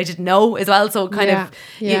 But I didn't know as well, so kind of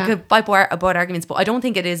you could fight about arguments. But I don't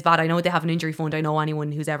think it is bad. I know they have an injury fund. I know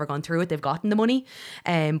anyone who's ever gone through it, they've gotten the money.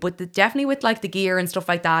 But definitely with like the gear and stuff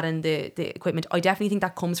like that and the equipment, I definitely think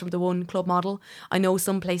that comes from the one club model. I know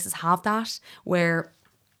some places have that where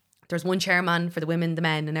there's one chairman for the women, the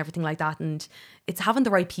men, and everything like that. And it's having the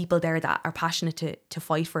right people there that are passionate to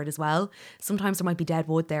fight for it as well. Sometimes there might be dead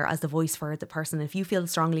wood there as the voice for the person. If you feel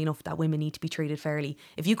strongly enough that women need to be treated fairly,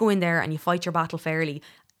 if you go in there and you fight your battle fairly,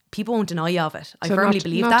 people won't deny you of it. I firmly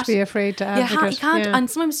believe that. Not to be afraid to advocate. You can't. And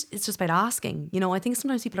sometimes it's just about asking. You know, I think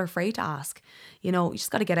sometimes people are afraid to ask. You know, you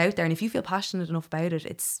just got to get out there. And if you feel passionate enough about it,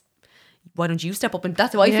 it's, why don't you step up? And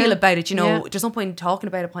that's how I feel about it. You know, there's no point talking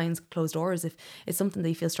about it behind closed doors. If it's something that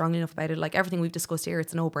you feel strongly enough about it, like everything we've discussed here,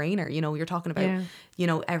 it's a no-brainer. You know, you're talking about, you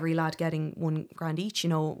know, every lad getting $1,000 each, you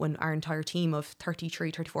know, when our entire team of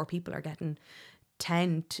 33, 34 people are getting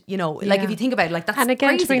 10, you know, like if you think about it, like that's, and again,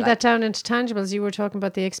 crazy, to bring like that down into tangibles, you were talking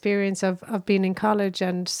about the experience of being in college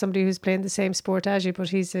and somebody who's playing the same sport as you, but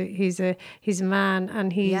he's a man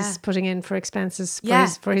and he's putting in for expenses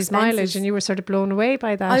for his mileage, and you were sort of blown away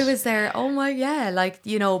by that. I was there, like,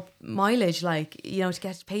 you know, mileage, like, you know, to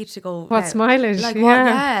get paid to go, what's mileage, like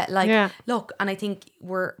look, and I think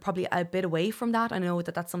we're probably a bit away from that. I know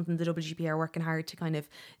that that's something the WGP are working hard to kind of,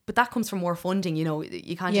 but that comes from more funding. You know,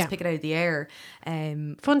 you can't just pick it out of the air.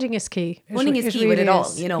 Funding is key. Funding is key with it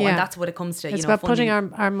all, you know, and that's what it comes to. It's you know, about putting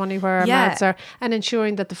our money where our mouths are, and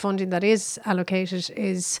ensuring that the funding that is allocated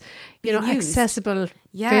is, you know, accessible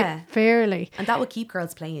fairly. And that will keep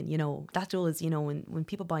girls playing, you know. That does, you know, when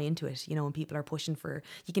people buy into it, you know, when people are pushing for,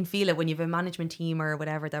 you can feel it when you have a management team or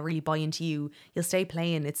whatever that really buy into you, you'll stay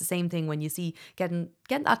playing. It's the same thing when you see getting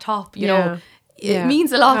that top, you know. It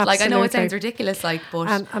means a lot. Absolutely. Like, I know it sounds ridiculous, like, but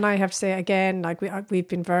and I have to say again, like we've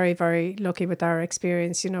been very, very lucky with our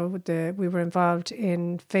experience. You know, we were involved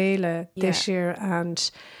in Féile this year, and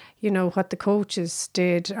you know what the coaches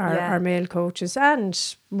did, our male coaches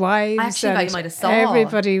and wives. Actually, and you might have saw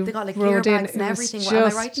everybody they got like wrote in and everything. Just, am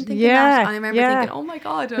I right in thinking that? And I remember thinking, oh my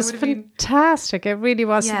god, it was fantastic. It really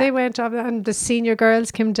was. So they went up, and the senior girls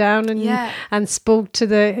came down and spoke to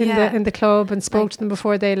in the club and spoke to them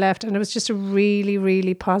before they left, and it was just a really,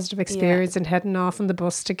 really positive experience. And heading off on the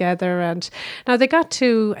bus together, and now they got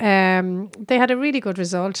to they had a really good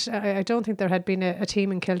result. I don't think there had been a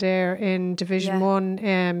team in Kildare in Division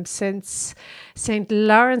 1 since St.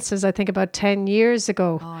 Lawrence's, I think about 10 years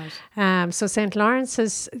ago. So St.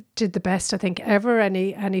 Lawrence's did the best, I think, ever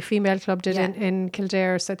any female club did in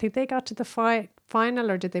Kildare. So I think they got to the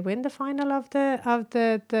final, or did they win the final of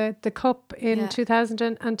the cup in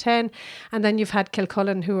 2010? And then you've had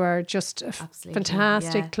Kilcullen, who are just a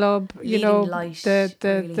fantastic club. You leading know, light,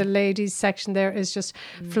 the ladies section there is just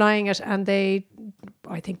flying it, and they,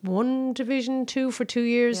 I think, won Division 2 for 2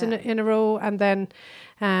 years in a row, and then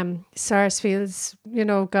Sarsfields, you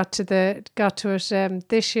know, got to it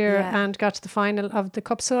this year and got to the final of the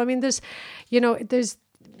cup. So I mean, there's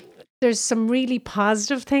some really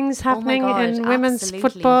positive things happening in women's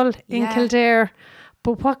football in Kildare,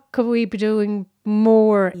 but what could we be doing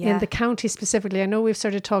more in the county specifically? I know we've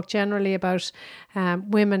sort of talked generally about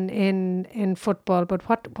women in football, but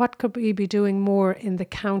what could we be doing more in the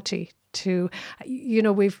county to, you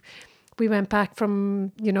know, we went back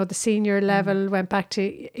from, you know, the senior level, went back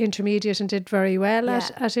to intermediate and did very well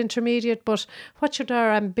at intermediate. But what should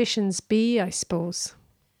our ambitions be, I suppose?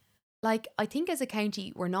 Like, I think as a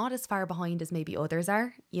county, we're not as far behind as maybe others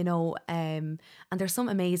are, you know, and there's some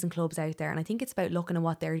amazing clubs out there. And I think it's about looking at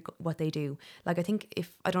what they do. Like, I think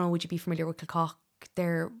I don't know, would you be familiar with Kilcock,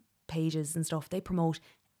 their pages and stuff? They promote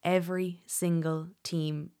every single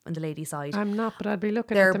team on the ladies' side. I'm not, but I'd be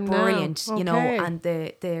looking They're at them brilliant, now. You know, and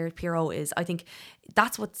their PRO is, I think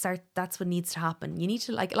that's what needs to happen. You need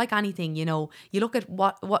to, like anything, you know, you look at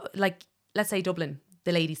what like, let's say Dublin,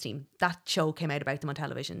 the ladies' team, that show came out about them on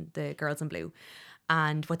television, the Girls in Blue,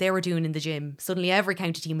 and what they were doing in the gym, suddenly every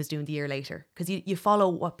county team was doing the year later, because you follow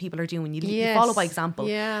what people are doing, you follow by example,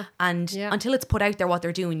 and until it's put out there what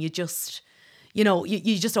they're doing, you know,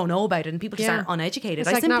 you just don't know about it, and people just aren't uneducated. It's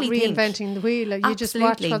I like not simply reinventing the wheel. Like you just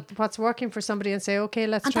watch what's working for somebody and say, okay,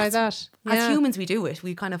 let's try that. As humans, we do it.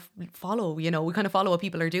 We kind of follow, you know, what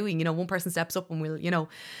people are doing. You know, one person steps up and we'll, you know.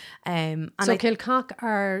 And so Kilcock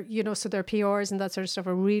are, you know, so their PRs and that sort of stuff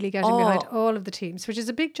are really getting behind all of the teams, which is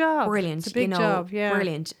a big job. Brilliant. It's a big job, yeah.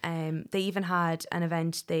 Brilliant. They even had an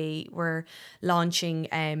event. They were launching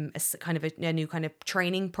a kind of a new kind of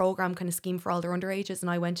training program kind of scheme for all their underages,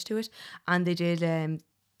 and I went to it, and they did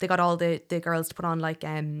they got all the girls to put on like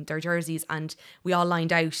their jerseys, and we all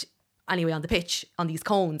lined out anyway on the pitch on these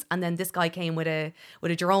cones, and then this guy came with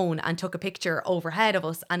a drone and took a picture overhead of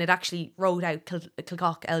us, and it actually wrote out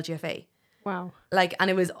Kilcock LGFA. Wow. Like, and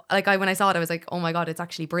it was like, when I saw it, I was like, oh my God, it's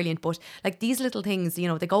actually brilliant. But like these little things, you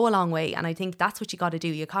know, they go a long way. And I think that's what you got to do.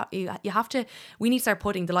 You have to, we need to start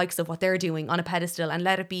putting the likes of what they're doing on a pedestal and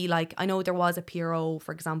let it be like, I know there was a PRO,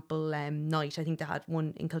 for example, night. I think they had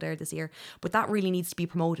one in Kildare this year, but that really needs to be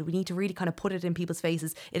promoted. We need to really kind of put it in people's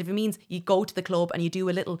faces. If it means you go to the club and you do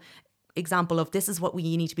a little example of this is what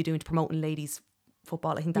we need to be doing to promoting ladies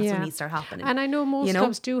football, I think that's what needs to start happening. And I know most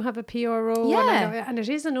clubs do have a PRO, and it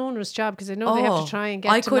is an owner's job, because I know they have to try and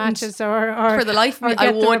get to matches or for the life of me,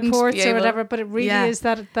 I wouldn't reports be able, or whatever, but it really is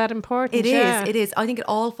that important. It is. I think it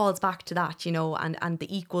all falls back to that, you know, and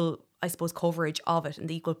the equal, I suppose, coverage of it and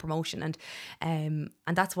the equal promotion, and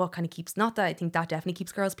that's what kind of keeps, not that I think that definitely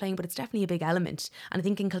keeps girls playing, but it's definitely a big element. And I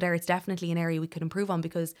think in Kildare it's definitely an area we could improve on,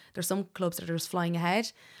 because there's some clubs that are just flying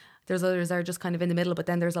ahead. There's others that are just kind of in the middle, but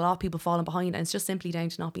then there's a lot of people falling behind, and it's just simply down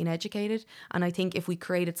to not being educated. And I think if we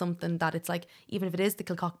created something that it's like, even if it is the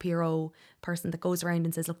Kilcock PRO person that goes around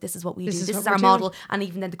and says, look, this is what we do, this is our model, and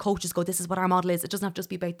even then the coaches go, this is what our model is. It doesn't have to just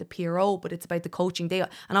be about the PRO, but it's about the coaching.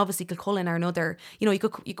 And obviously Kilcullen are another, you know, you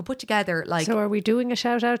could put together like. So are we doing a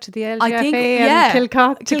shout out to the LGFA and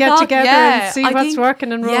Kilcock to get together and see what's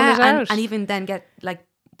working and roll it out? And even then get like,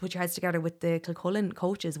 put your heads together with the Kilcullen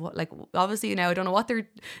coaches. What, like, obviously, you know, I don't know what they're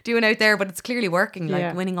doing out there, but it's clearly working.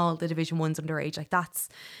 Like winning all the Division 1s underage, like that's,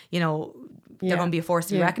 you know, they're going to be a force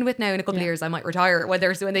to be reckoned with now. In a couple of years I might retire, when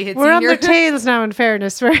they hit we're senior. On their tails now, in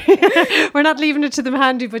fairness. We're not leaving it to them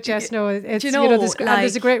handy, but yes, no, it's, you know,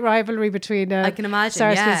 there's a great rivalry between I can imagine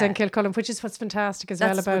Saracens and Kilcullen, which is what's fantastic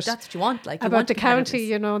that's what you want, like, about the county,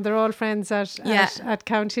 you know, they're all friends at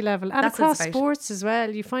county level, and across sports as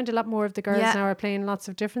well. You find a lot more of the girls now are playing lots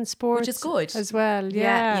of different sports, which is good as well.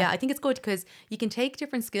 I think it's good, because you can take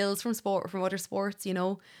different skills from other sports, you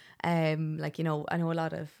know. Like, you know, I know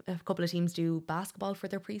a couple of teams do basketball for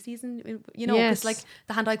their pre-season, you know, because like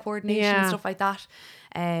the hand-eye coordination and stuff like that.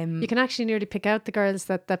 You can actually nearly pick out the girls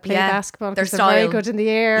that play basketball, because they're very good in the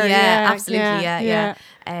air.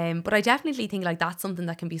 Absolutely. But I definitely think like that's something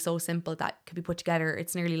that can be so simple that could be put together.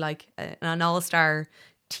 It's nearly like an all-star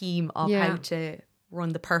team of how to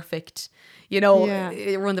run the perfect, you know,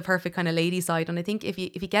 run the perfect kind of lady side. And I think if you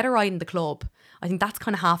get it right in the club, I think that's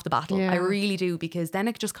kind of half the battle. I really do, because then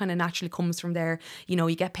it just kind of naturally comes from there. You know,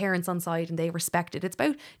 you get parents on side and they respect it. It's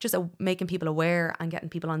about just making people aware and getting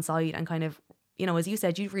people on side, and kind of, you know, as you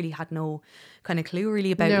said, you really had no kind of clue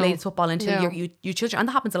really about ladies football until you children, and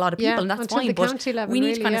that happens to a lot of people, and that's fine. But we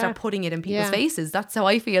need to kind of start putting it in people's faces. That's how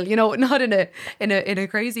I feel, you know, not in a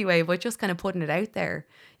crazy way, but just kind of putting it out there,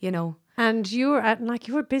 you know. And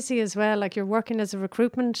you're busy as well. Like, you're working as a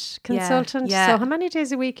recruitment consultant. So how many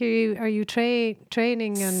days a week are you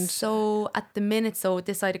training? And so at the minute, so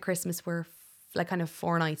this side of Christmas, we're like kind of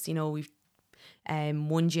 4 nights. You know, we've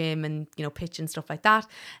one gym and, you know, pitch and stuff like that.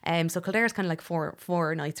 So Kildare's kind of like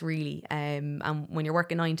four nights really. And when you're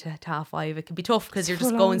working 9 to 5:30, it can be tough, because you're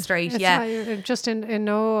just going straight. You're just in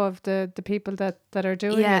awe of the people that are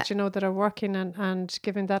doing it, you know, that are working and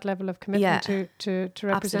giving that level of commitment to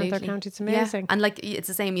represent their county. It's amazing. And like, it's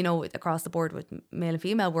the same, you know, across the board with male and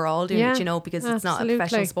female. We're all doing it, you know, because it's not a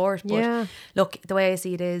professional sport. But look, the way I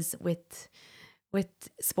see it is with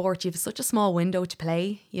sport, you have such a small window to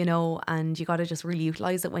play, you know, and you got to just really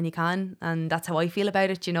utilise it when you can. And that's how I feel about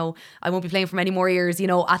it, you know. I won't be playing for many more years, you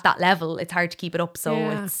know, at that level. It's hard to keep it up. So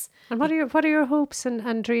it's... And what are your hopes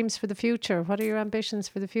and dreams for the future? What are your ambitions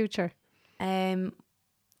for the future? I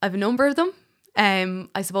have a number of them.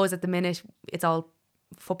 I suppose at the minute it's all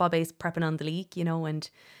football based, prepping on the league, you know, and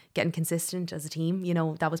getting consistent as a team. You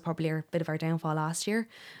know, that was probably a bit of our downfall last year.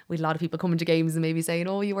 We had a lot of people coming to games and maybe saying,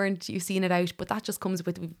 oh, you've seen it out, but that just comes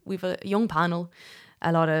with, we've a young panel.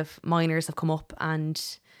 A lot of minors have come up,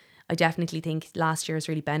 and I definitely think last year has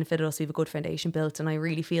really benefited us. We have a good foundation built, and I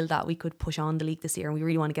really feel that we could push on the league this year, and we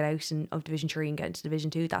really want to get out of Division 3 and get into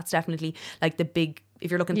Division 2. That's definitely like the big,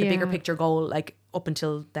 if you're looking at the bigger picture goal, like up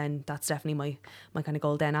until then, that's definitely my kind of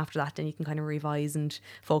goal. Then after that, then you can kind of revise and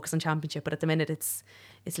focus on championship. But at the minute it's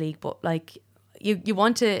league. But like, you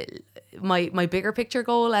want to, my bigger picture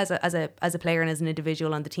goal as a player and as an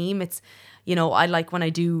individual on the team, it's, you know, I like when I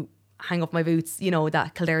do hang up my boots, you know,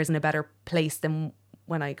 that Kildare is in a better place than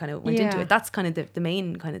when I kind of went into it. That's kind of the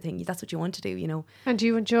main kind of thing. That's what you want to do, you know. And do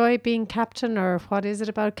you enjoy being captain, or what is it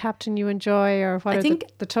about captain you enjoy, or what I think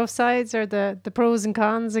the tough sides or the pros and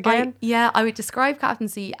cons again? I would describe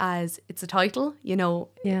captaincy as it's a title, you know.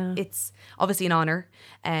 It's obviously an honour,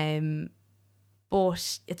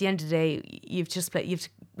 but at the end of the day, it's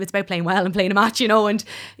about playing well and playing a match, you know, and,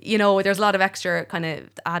 you know, there's a lot of extra kind of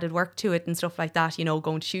added work to it and stuff like that, you know,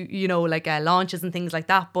 going to shoot, you know, like launches and things like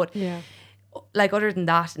that. But like, other than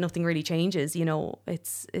that, nothing really changes, you know.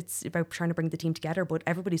 It's about trying to bring the team together, but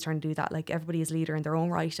everybody's trying to do that. Like, everybody is leader in their own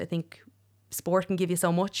right. I think sport can give you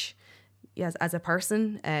so much. Yes, as a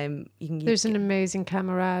person, there's an amazing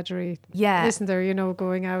camaraderie, isn't there? You know,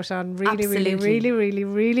 going out on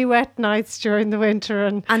really wet nights during the winter,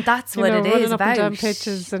 and that's what it is about. Up and down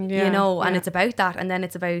pitches, and you know, and it's about that, and then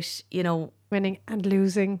it's about, you know, winning and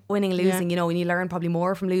losing. You know, and you learn probably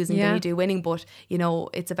more from losing than you do winning. But, you know,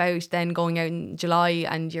 it's about then going out in July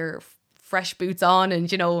and your fresh boots on, and,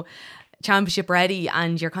 you know, championship ready,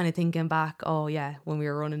 and you're kind of thinking back, oh yeah, when we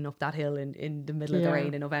were running up that hill in the middle of the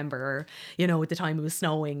rain in November, or, you know, at the time it was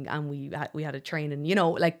snowing and we had a train, and, you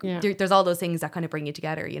know, like there's all those things that kind of bring you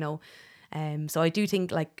together, you know. So I do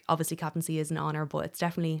think, like, obviously captaincy is an honour, but it's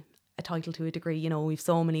definitely a title to a degree. You know, we've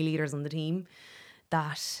so many leaders on the team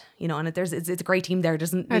that, you know, and it's a great team there.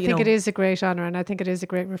 I think it is a great honour, and I think it is a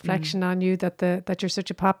great reflection on you that you're such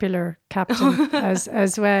a popular captain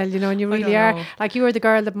as well, you know, and you really are. Like, you were the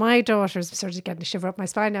girl that my daughters, sort of getting a shiver up my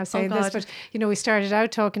spine now saying this, but, you know, we started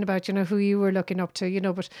out talking about, you know, who you were looking up to, you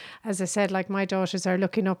know, but as I said, like, my daughters are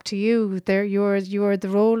looking up to you. You're the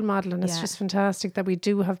role model, and it's just fantastic that we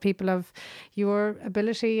do have people of your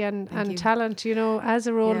ability and talent, you know, as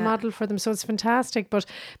a role model for them. So it's fantastic. But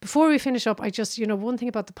before we finish up, I just, you know, one thing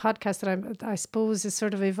about the podcast that I suppose is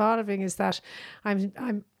sort of evolving is that I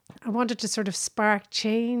wanted to sort of spark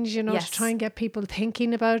change, you know, to try and get people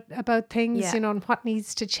thinking about things, you know, and what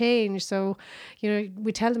needs to change. So, you know,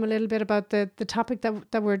 we tell them a little bit about the topic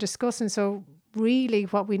that we're discussing. So really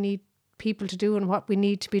what we need people to do and what we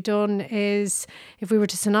need to be done is, if we were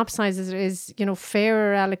to synopsize it, is, you know,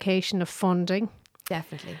 fairer allocation of funding.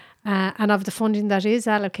 Definitely. And of the funding that is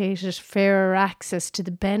allocated, fairer access to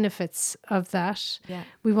the benefits of that. Yeah.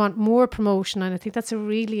 We want more promotion, and I think that's a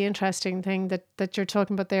really interesting thing that you're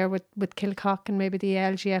talking about there with Kilcock and maybe the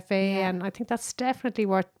LGFA, and I think that's definitely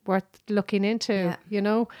worth looking into, you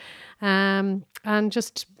know, and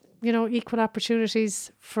just, you know, equal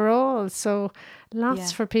opportunities for all. So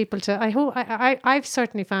lots for people to, I hope, I've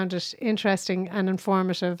certainly found it interesting and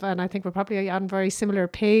informative, and I think we're probably on very similar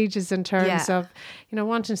pages in terms of, you know,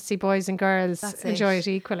 wanting to see boys and girls enjoy it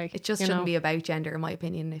equally. It just shouldn't be about gender, in my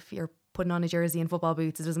opinion. If you're putting on a jersey and football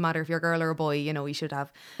boots, it doesn't matter if you're a girl or a boy, you know, you should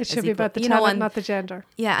have. It should be about the talent, not the gender.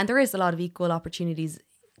 Yeah, and there is a lot of equal opportunities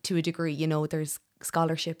to a degree, you know. There's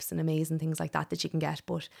scholarships and amazing things like that you can get,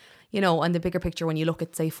 but, you know, and the bigger picture, when you look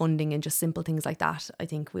at, say, funding and just simple things like that, I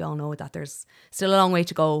think we all know that there's still a long way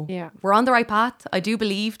to go. We're on the right path. I do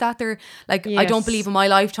believe that I don't believe in my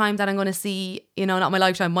lifetime that I'm going to see, you know, not my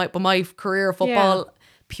lifetime, but my career of football,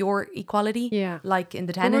 pure equality, like in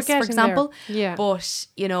the tennis, for example. But,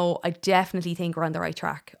 you know, I definitely think we're on the right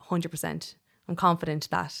track, 100%. I'm confident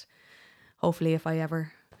that hopefully if I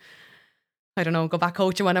ever, I don't know, go back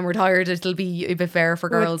coaching when I'm retired, it'll be a bit fair for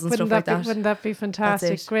girls and stuff like that. Wouldn't that be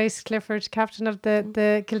fantastic? Grace Clifford, captain of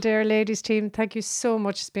the Kildare ladies team, thank you so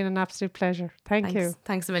much. It's been an absolute pleasure. Thanks.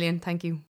 Thanks a million. Thank you.